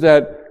says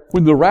that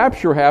when the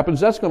rapture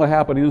happens, that's going to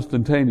happen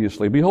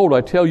instantaneously. Behold,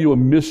 I tell you a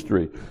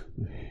mystery,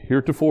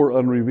 heretofore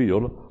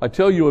unrevealed. I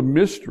tell you a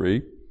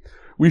mystery.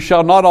 We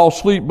shall not all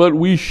sleep, but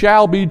we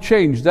shall be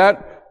changed.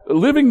 That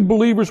living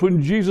believers,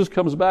 when Jesus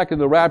comes back in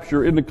the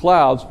rapture in the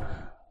clouds,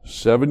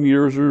 7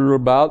 years or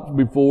about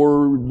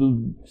before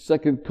the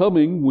second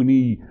coming, when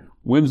he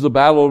wins the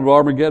battle of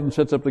Armageddon and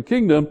sets up the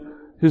kingdom,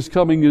 his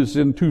coming is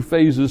in two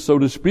phases, so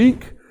to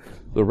speak,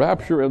 the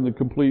rapture and the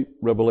complete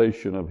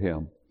revelation of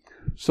him.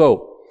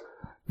 So,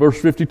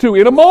 verse 52,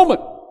 in a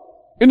moment,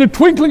 in the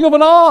twinkling of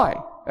an eye,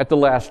 at the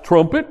last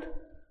trumpet,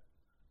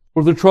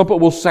 for the trumpet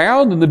will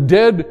sound and the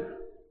dead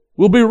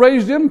will be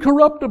raised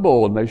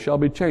incorruptible and they shall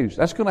be changed.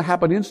 That's going to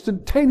happen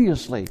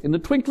instantaneously, in the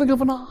twinkling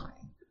of an eye.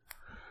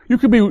 You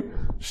could be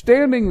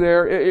standing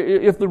there,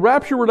 if the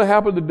rapture were to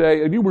happen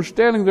today and you were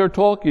standing there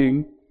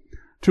talking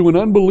to an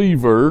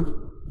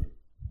unbeliever,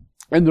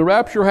 and the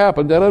rapture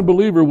happened, that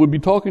unbeliever would be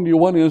talking to you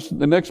one instant,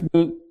 the next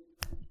minute,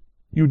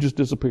 you would just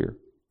disappear.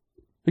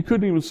 He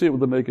couldn't even see it with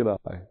the naked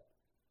eye.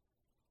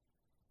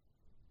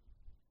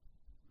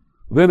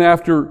 Then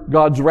after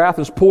God's wrath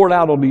is poured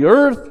out on the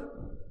earth,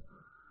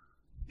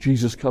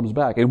 Jesus comes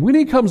back. And when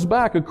he comes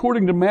back,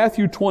 according to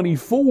Matthew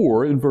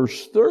 24 in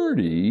verse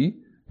 30,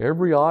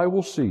 every eye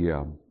will see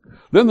him.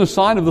 Then the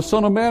sign of the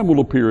Son of Man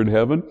will appear in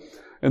heaven,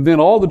 and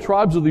then all the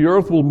tribes of the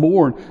earth will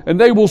mourn, and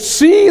they will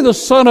see the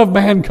Son of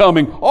Man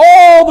coming.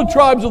 All the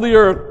tribes of the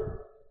earth.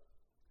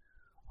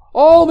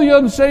 All the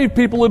unsaved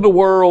people in the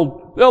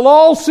world. They'll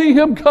all see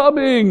him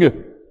coming.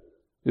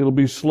 It'll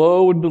be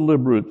slow and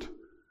deliberate,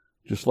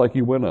 just like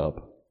he went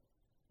up.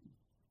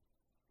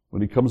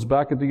 When he comes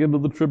back at the end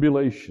of the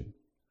tribulation,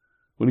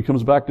 when he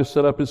comes back to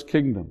set up his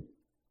kingdom,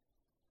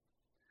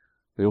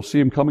 they'll see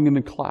him coming in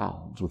the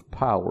clouds with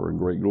power and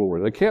great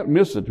glory. They can't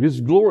miss it. His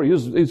glory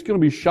is going to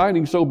be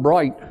shining so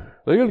bright,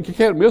 they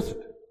can't miss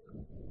it.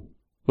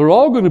 They're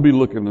all going to be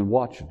looking and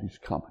watching. He's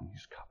coming.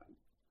 He's coming.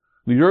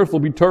 The earth will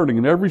be turning,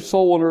 and every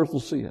soul on earth will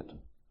see it.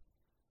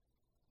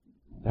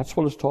 That's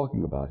what it's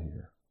talking about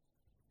here.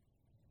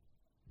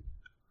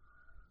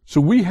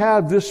 So we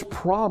have this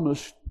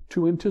promise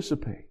to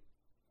anticipate.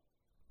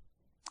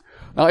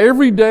 Now,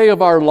 every day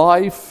of our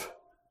life,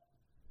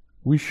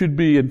 we should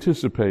be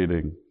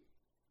anticipating.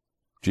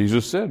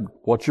 Jesus said,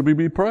 what should we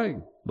be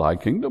praying? Thy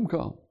kingdom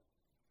come.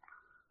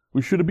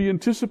 We should be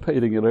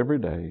anticipating it every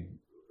day.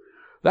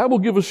 That will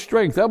give us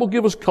strength. That will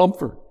give us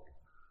comfort.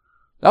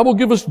 That will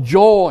give us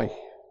joy.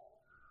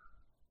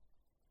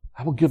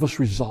 That will give us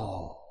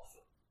resolve.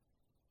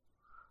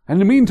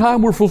 And in the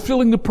meantime, we're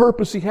fulfilling the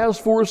purpose he has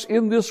for us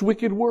in this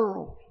wicked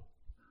world.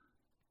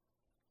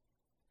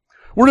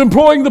 We're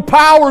employing the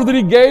power that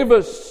he gave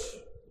us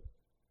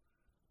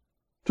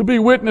to be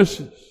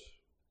witnesses.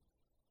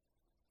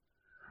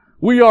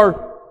 We are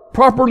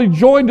properly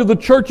joined to the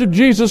Church of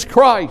Jesus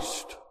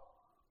Christ,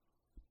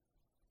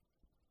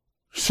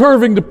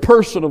 serving the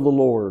person of the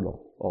Lord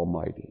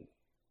Almighty.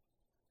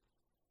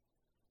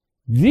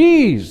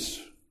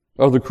 These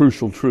are the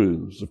crucial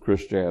truths of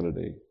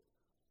Christianity.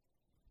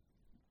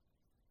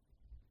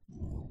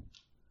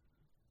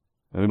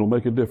 and it'll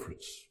make a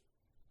difference.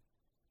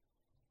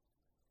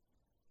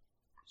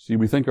 See,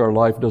 we think our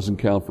life doesn't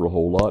count for a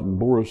whole lot, and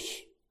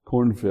Boris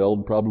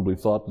Kornfeld probably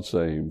thought the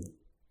same,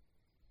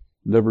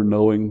 never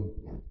knowing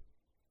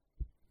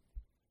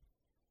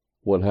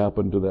what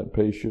happened to that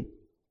patient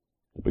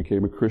that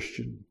became a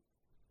Christian.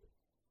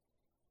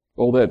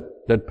 Oh,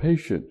 that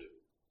patient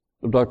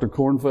of Dr.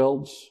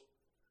 Kornfeld's,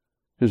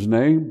 his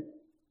name,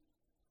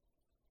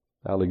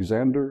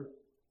 Alexander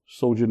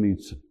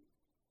Solzhenitsyn.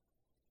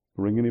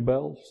 Ring any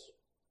bells?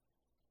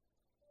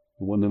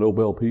 He won the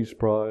Nobel Peace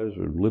Prize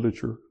in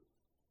Literature.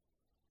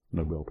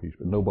 Nobel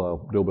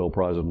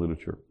Prize in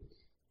Literature.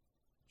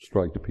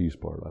 Strike the peace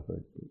part, I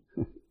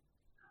think.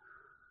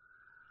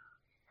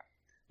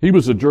 He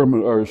was a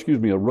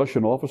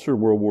Russian officer in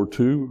World War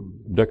II,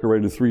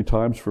 decorated 3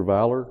 times for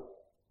valor.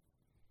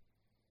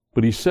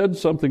 But he said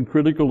something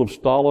critical of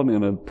Stalin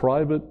in a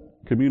private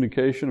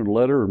communication and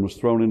letter and was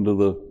thrown into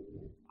the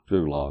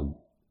gulag.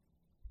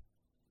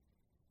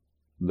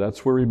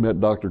 That's where he met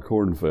Dr.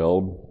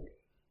 Kornfeld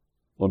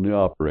on the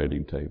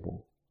operating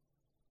table.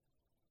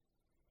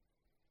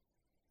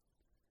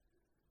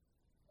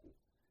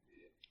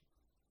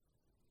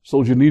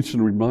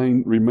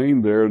 Solzhenitsyn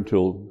remained there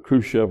until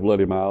Khrushchev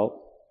let him out.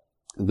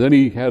 And then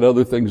he had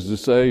other things to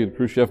say, and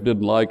Khrushchev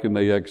didn't like him.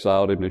 They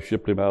exiled him. They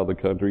shipped him out of the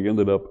country. He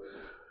ended up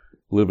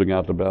living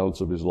out the balance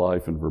of his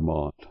life in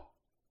Vermont.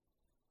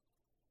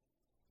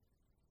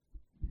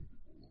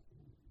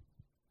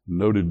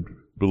 Noted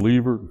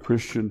believer,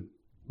 Christian,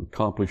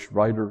 accomplished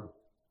writer.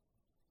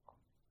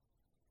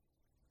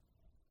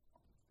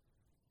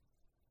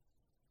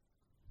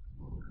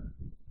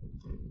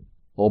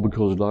 All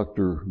because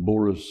Dr.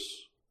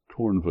 Boris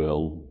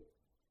Kornfeld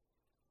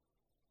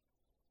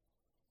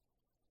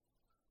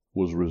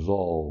was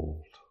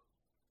resolved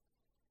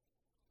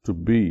to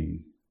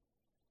be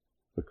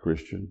a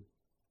Christian,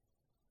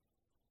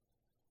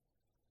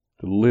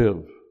 to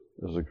live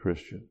as a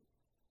Christian,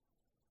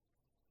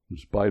 in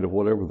spite of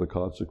whatever the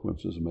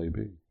consequences may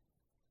be.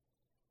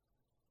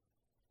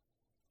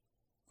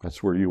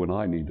 That's where you and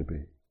I need to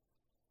be.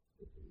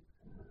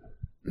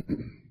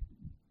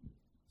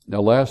 Now,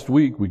 last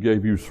week we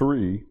gave you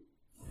 3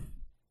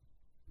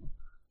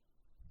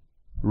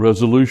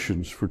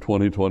 resolutions for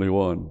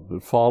 2021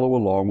 that follow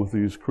along with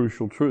these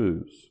crucial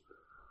truths.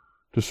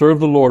 To serve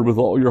the Lord with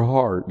all your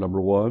heart, number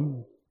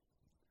 1.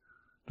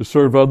 To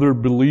serve other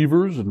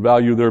believers and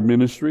value their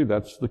ministry,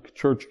 that's the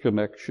church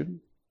connection.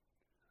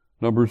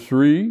 Number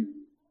 3,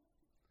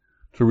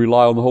 to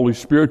rely on the Holy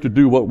Spirit to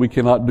do what we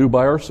cannot do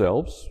by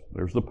ourselves.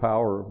 There's the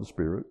power of the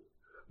Spirit.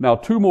 Now,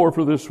 2 more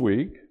for this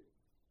week.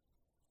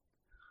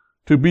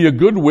 To be a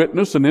good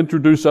witness and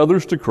introduce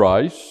others to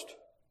Christ.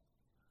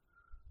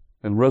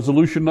 And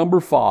resolution number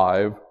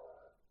 5,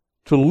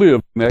 to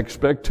live in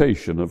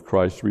expectation of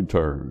Christ's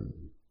return.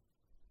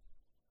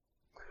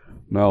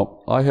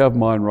 Now, I have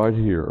mine right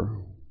here.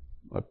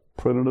 I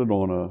printed it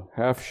on a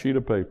half sheet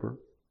of paper,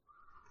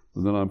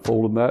 and then I'm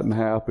folding that in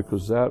half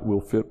because that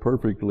will fit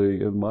perfectly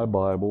in my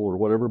Bible or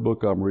whatever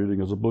book I'm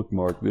reading as a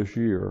bookmark this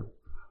year,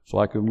 so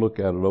I can look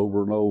at it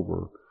over and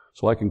over,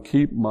 so I can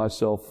keep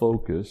myself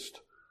focused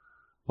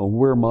on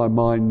where my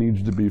mind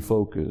needs to be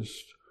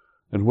focused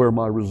and where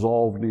my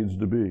resolve needs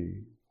to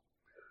be.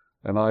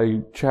 And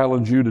I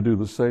challenge you to do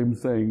the same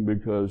thing,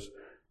 because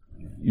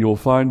you'll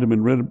find them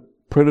in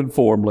printed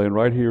form laying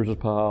right here as a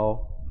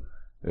pile,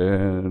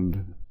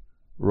 and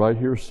right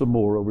here some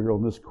more over here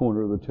on this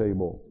corner of the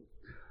table.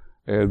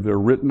 And they're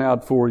written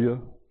out for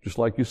you, just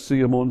like you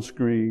see them on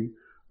screen.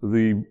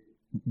 The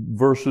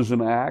verses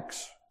in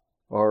Acts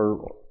are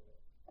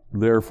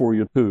there for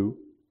you too.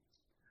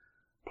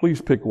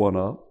 Please pick one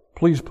up.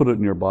 Please put it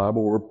in your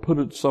Bible, or put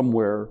it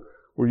somewhere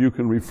where you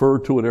can refer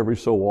to it every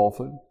so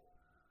often.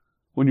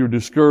 When you're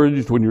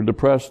discouraged, when you're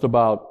depressed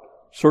about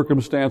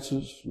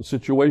circumstances, the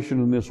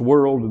situation in this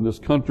world, in this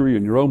country,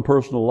 in your own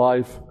personal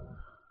life,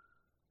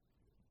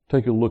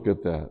 take a look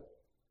at that.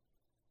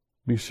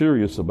 Be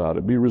serious about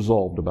it. Be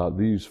resolved about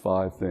these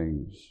 5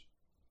 things.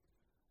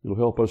 It'll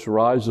help us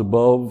rise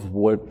above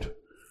what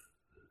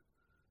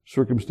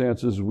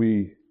circumstances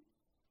we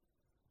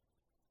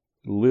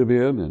live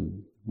in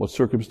and what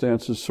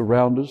circumstances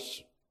surround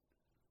us,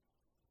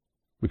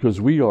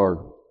 because we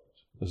are,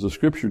 as the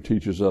Scripture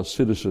teaches us,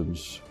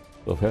 citizens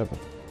of heaven.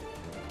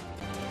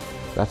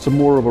 That's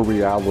more of a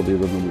reality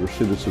than when we're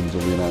citizens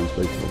of the United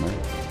States of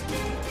America.